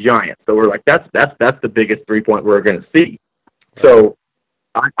that was a giant. So we're like, that's the biggest 3-point we're going to see. So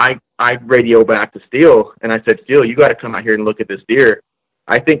I radio back to Steele, and I said, Steele, you got to come out here and look at this deer.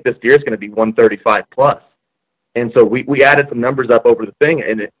 I think this deer is going to be 135 plus. And so we added some numbers up over the thing,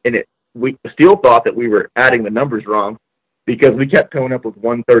 and we Steele thought that we were adding the numbers wrong because we kept coming up with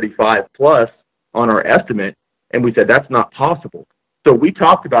 135 plus on our estimate, and we said that's not possible. So we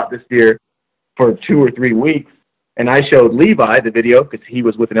talked about this deer for 2 or 3 weeks, and I showed Levi the video because he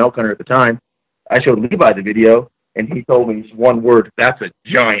was with an elk hunter at the time. I showed Levi the video, and he told me one word, that's a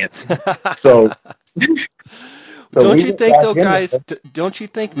giant. So don't you think, though, guys, don't you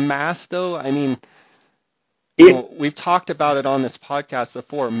think mass, though, I mean, we've talked about it on this podcast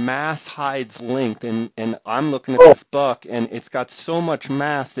before. Mass hides length, and I'm looking at this buck, and it's got so much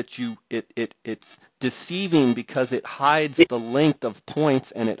mass that it's deceiving because it hides the length of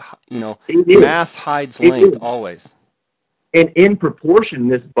points, and mass hides length always. And in proportion,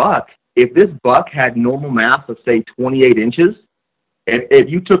 this buck, if this buck had normal mass of say 28 inches, if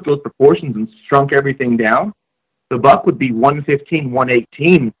you took those proportions and shrunk everything down, the buck would be 115,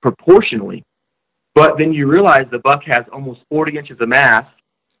 118 proportionally. But then you realize the buck has almost 40 inches of mass,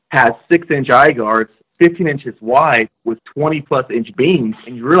 has 6-inch eye guards, 15 inches wide with 20-plus inch beams,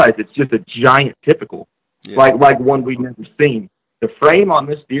 and you realize it's just a giant typical, like one we've never seen. The frame on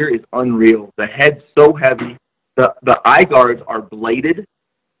this deer is unreal. The head's so heavy. The eye guards are bladed,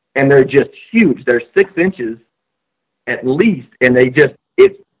 and they're just huge. They're 6 inches at least, and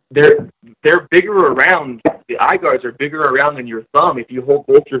they're bigger around. The eye guards are bigger around than your thumb if you hold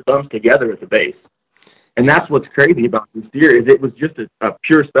both your thumbs together at the base. And that's what's crazy about this deer is it was just a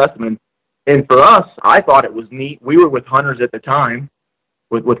pure specimen. And for us, I thought it was neat. We were with hunters at the time,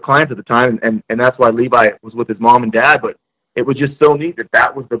 with clients at the time, and that's why Levi was with his mom and dad. But it was just so neat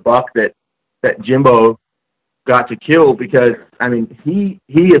that was the buck that Jimbo got to kill because, I mean, he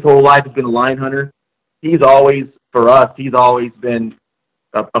his whole life has been a lion hunter. He's always, for us, he's always been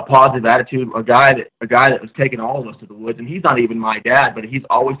a positive attitude, a guy that was taking all of us to the woods. And he's not even my dad, but he's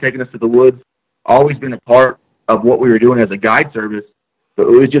always taken us to the woods. Always been a part of what we were doing as a guide service.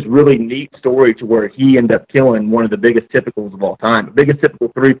 So it was just really neat story to where he ended up killing one of the biggest typicals of all time, the biggest typical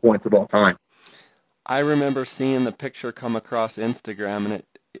 3-points of all time. I remember seeing the picture come across Instagram, and it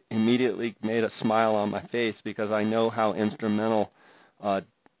immediately made a smile on my face because I know how instrumental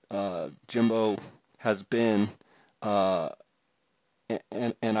Jimbo has been, and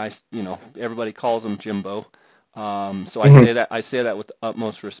I, everybody calls him Jimbo, so I say that with the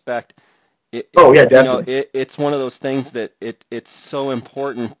utmost respect. Definitely. It's one of those things that it's so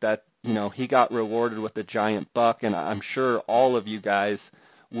important that, he got rewarded with a giant buck, and I'm sure all of you guys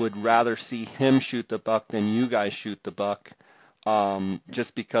would rather see him shoot the buck than you guys shoot the buck,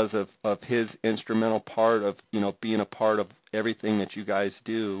 just because of his instrumental part of, being a part of everything that you guys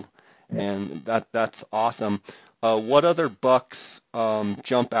do, and that's awesome. What other bucks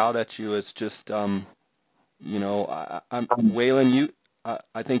jump out at you as just, Waylon,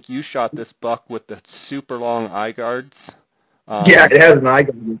 I think you shot this buck with the super long eye guards. Yeah, it has an eye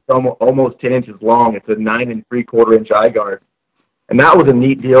guard that's almost 10 inches long. It's a 9 3/4 inch eye guard. And that was a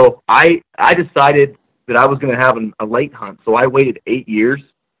neat deal. I decided that I was going to have a late hunt, so I waited 8 years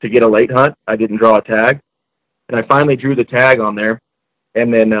to get a late hunt. I didn't draw a tag. And I finally drew the tag on there.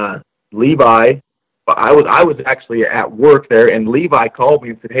 And then Levi, I was actually at work there, and Levi called me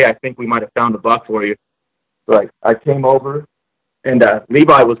and said, hey, I think we might have found a buck for you. So I came over. And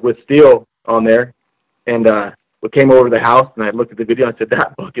Levi was with Steele on there, and we came over to the house, and I looked at the video, and I said,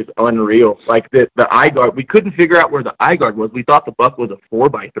 that buck is unreal. Like, the eye guard, we couldn't figure out where the eye guard was. We thought the buck was a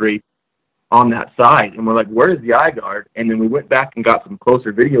 4x3 on that side, and we're like, where is the eye guard? And then we went back and got some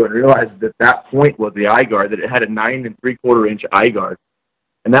closer video and realized that point was the eye guard, that it had a 9 3/4 inch eye guard.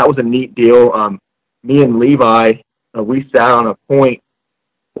 And that was a neat deal. Me and Levi, we sat on a point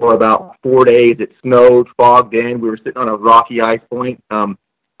for about 4 days. It snowed, fogged in. We were sitting on a rocky ice point.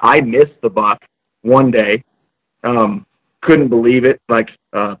 I missed the buck one day, Couldn't believe it.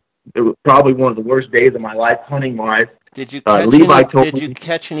 It was probably one of the worst days of my life hunting wise. Did you catch Levi any? told Did you me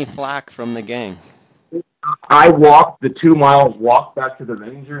catch any flack from the gang? I walked the 2 miles walk back to the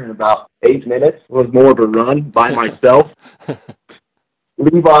Ranger in about 8 minutes. It was more of a run by myself.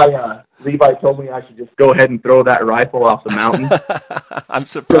 Levi told me I should just go ahead and throw that rifle off the mountain. I'm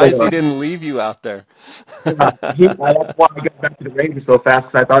surprised So he didn't leave you out there. that's why I got back to the Ranger so fast,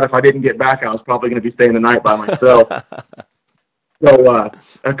 because I thought if I didn't get back, I was probably going to be staying the night by myself. So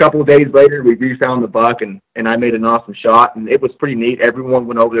a couple of days later, we refound the buck, and I made an awesome shot, and it was pretty neat. Everyone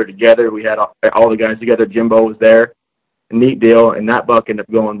went over there together. We had all the guys together. Jimbo was there. A neat deal, and that buck ended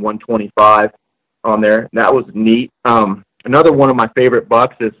up going 125 on there. That was neat. Another one of my favorite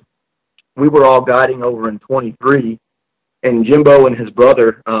bucks is we were all guiding over in 23, and Jimbo and his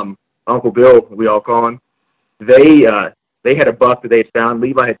brother, Uncle Bill, we all call him, they had a buck that they had found.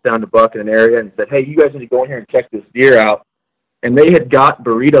 Levi had found a buck in an area and said, "Hey, you guys need to go in here and check this deer out." And they had got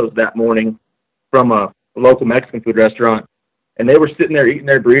burritos that morning from a local Mexican food restaurant, and they were sitting there eating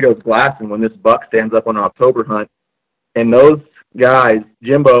their burritos glassing when this buck stands up on an October hunt. And those guys,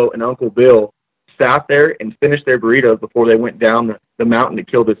 Jimbo and Uncle Bill, sat there and finished their burritos before they went down the mountain to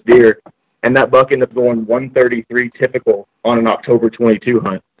kill this deer. And that buck ended up going 133 typical on an October 22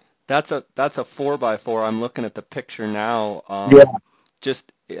 hunt. That's a 4x4. I'm looking at the picture now. Yeah,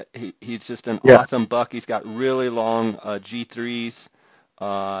 He's just an yeah, awesome buck. He's got really long G3s.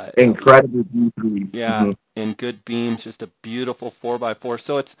 Uh, incredible G3. yeah, in good beams. Just a beautiful 4x4.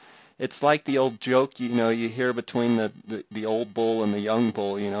 So it's like the old joke, you hear between the old bull and the young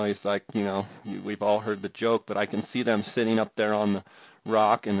bull. He's like, we've all heard the joke, but I can see them sitting up there on the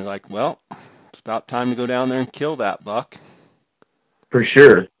rock, and they're like, well, it's about time to go down there and kill that buck. For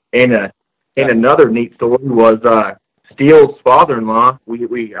sure. And That another neat story was Steele's father-in-law.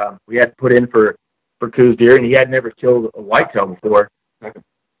 We had put in for Coues deer, and he had never killed a whitetail before.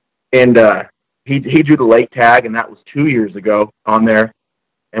 And he drew the late tag, and that was 2 years ago on there.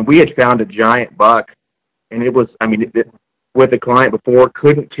 And we had found a giant buck, and it was, I mean, with the client before,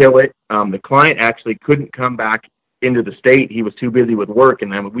 couldn't kill it. The client actually couldn't come back into the state. He was too busy with work,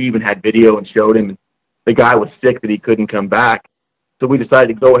 and then we even had video and showed him. The guy was sick that he couldn't come back. So we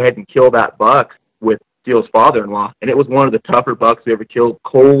decided to go ahead and kill that buck with Steele's father-in-law. And it was one of the tougher bucks we ever killed.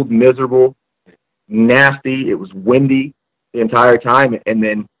 Cold, miserable, nasty. It was windy the entire time. And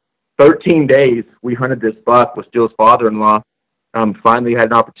then 13 days, we hunted this buck with Steele's father-in-law. Finally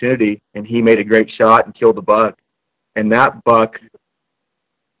had an opportunity, and he made a great shot and killed the buck. And that buck,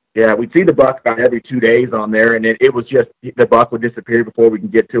 yeah, we'd see the buck about every 2 days on there, and it was just the buck would disappear before we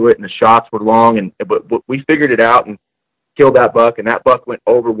could get to it, and the shots were long. But we figured it out and killed that buck, and that buck went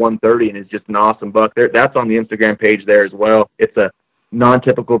over 130, and is just an awesome buck. That's on the Instagram page there as well. It's a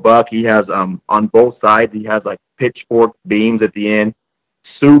non-typical buck. He has on both sides, he has like pitchfork beams at the end,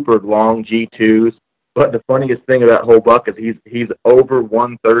 super long G2s. But the funniest thing of that whole buck is he's over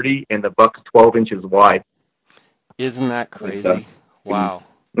 130, and the buck's 12 inches wide. Isn't that crazy? Wow.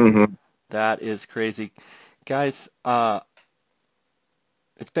 Mm-hmm. That is crazy. Guys, it's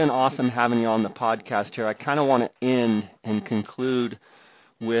been awesome having you on the podcast here. I kind of want to end and conclude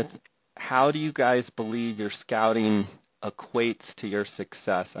with, how do you guys believe your scouting equates to your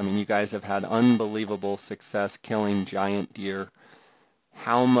success? I mean, you guys have had unbelievable success killing giant deer.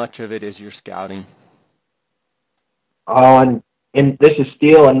 How much of it is your scouting? Oh, and this is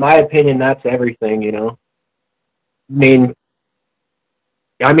Steele. In my opinion, that's everything.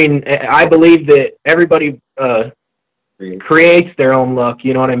 I mean, I believe that everybody creates their own luck.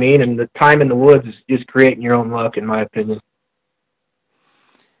 You know what I mean? And the time in the woods is just creating your own luck, in my opinion.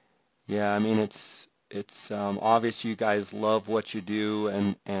 Yeah, I mean, it's obvious you guys love what you do,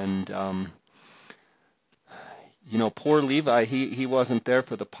 and poor Levi, he wasn't there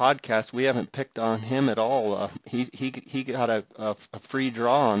for the podcast. We haven't picked on him at all. He got a free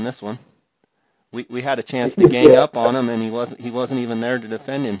draw on this one. We had a chance to gang up on him, and he wasn't even there to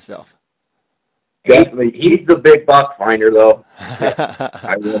defend himself. Definitely, he's the big buck finder, though.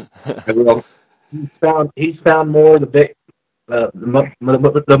 I will. I will. He's found more of the big.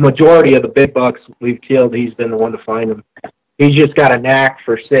 The majority of the big bucks we've killed, he's been the one to find them. He's just got a knack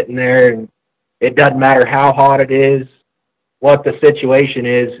for sitting there, and it doesn't matter how hot it is, what the situation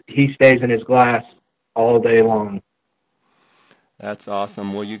is, he stays in his glass all day long. That's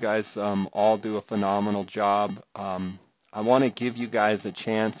awesome. Well, you guys all do a phenomenal job. I want to give you guys a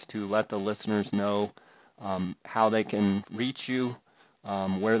chance to let the listeners know how they can reach you,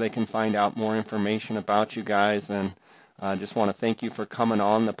 where they can find out more information about you guys, and I just want to thank you for coming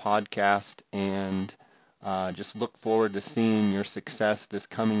on the podcast, and just look forward to seeing your success this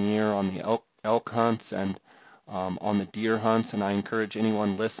coming year on the elk hunts, and on the deer hunts, and I encourage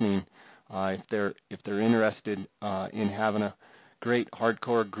anyone listening, if they're interested in having a great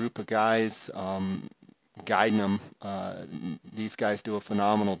hardcore group of guys guiding them. These guys do a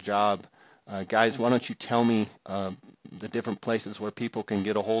phenomenal job. Guys, why don't you tell me the different places where people can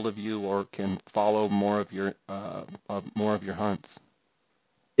get a hold of you or can follow more of your hunts?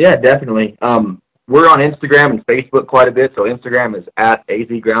 Yeah, definitely. We're on Instagram and Facebook quite a bit. So Instagram is at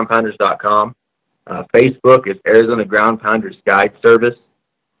azgroundpounders.com. Facebook is Arizona Ground Pounders Guide Service.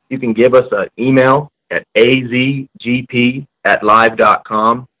 You can give us an email at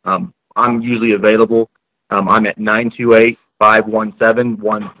azgp@live.com. I'm usually available. I'm at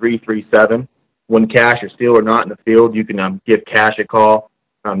 928-517-1337. When Cash or Steel are not in the field, you can give Cash a call,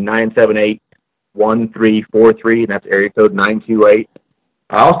 978-1343, and that's area code 928.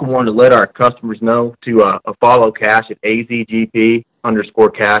 I also wanted to let our customers know to follow Cash at AZGP_Cash on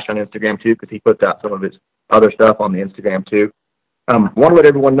Instagram too, because he puts out some of his other stuff on the Instagram too. Want to let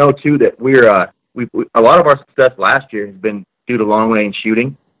everyone know too that we a lot of our success last year has been due to long range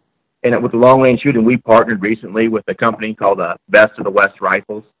shooting, and with the long range shooting, we partnered recently with a company called Best of the West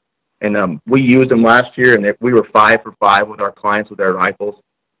Rifles, and we used them last year, and we were 5 for 5 with our clients with their rifles,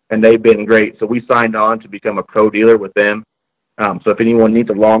 and they've been great. So we signed on to become a pro dealer with them. So if anyone needs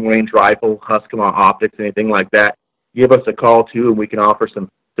a long-range rifle, Husqvarna optics, anything like that, give us a call too, and we can offer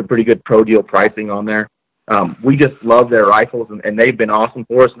some pretty good pro deal pricing on there. We just love their rifles, and they've been awesome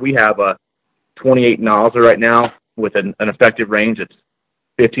for us. We have a 28 Nosler right now with an effective range that's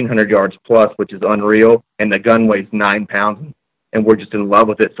 1,500 yards plus, which is unreal, and the gun weighs 9 pounds, and we're just in love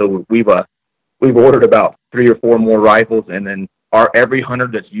with it. So we've ordered about 3 or 4 more rifles, and then every hunter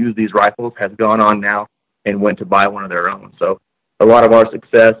that's used these rifles has gone on now and went to buy one of their own. So a lot of our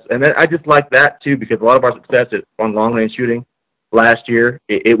success, and then I just like that too, because a lot of our success on long range shooting last year,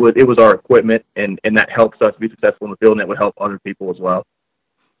 it was our equipment, and that helps us be successful in the field, and it would help other people as well.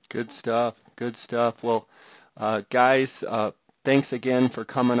 Good stuff. Good stuff. Well, guys, thanks again for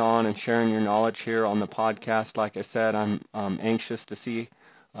coming on and sharing your knowledge here on the podcast. Like I said, I'm anxious to see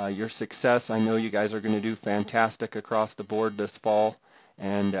your success. I know you guys are going to do fantastic across the board this fall.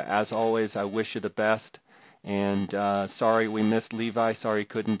 And as always, I wish you the best. And sorry we missed Levi. Sorry he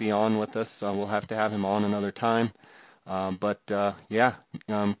couldn't be on with us. We'll have to have him on another time.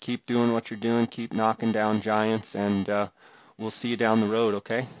 Keep doing what you're doing. Keep knocking down giants, and we'll see you down the road,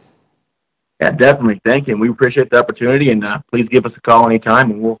 okay? Yeah, definitely. Thank you. And we appreciate the opportunity, and please give us a call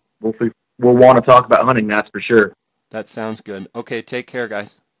anytime, and we'll want to talk about hunting, that's for sure. That sounds good. Okay, take care,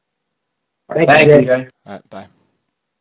 guys. Thank you, Jay. Jay. All right, bye.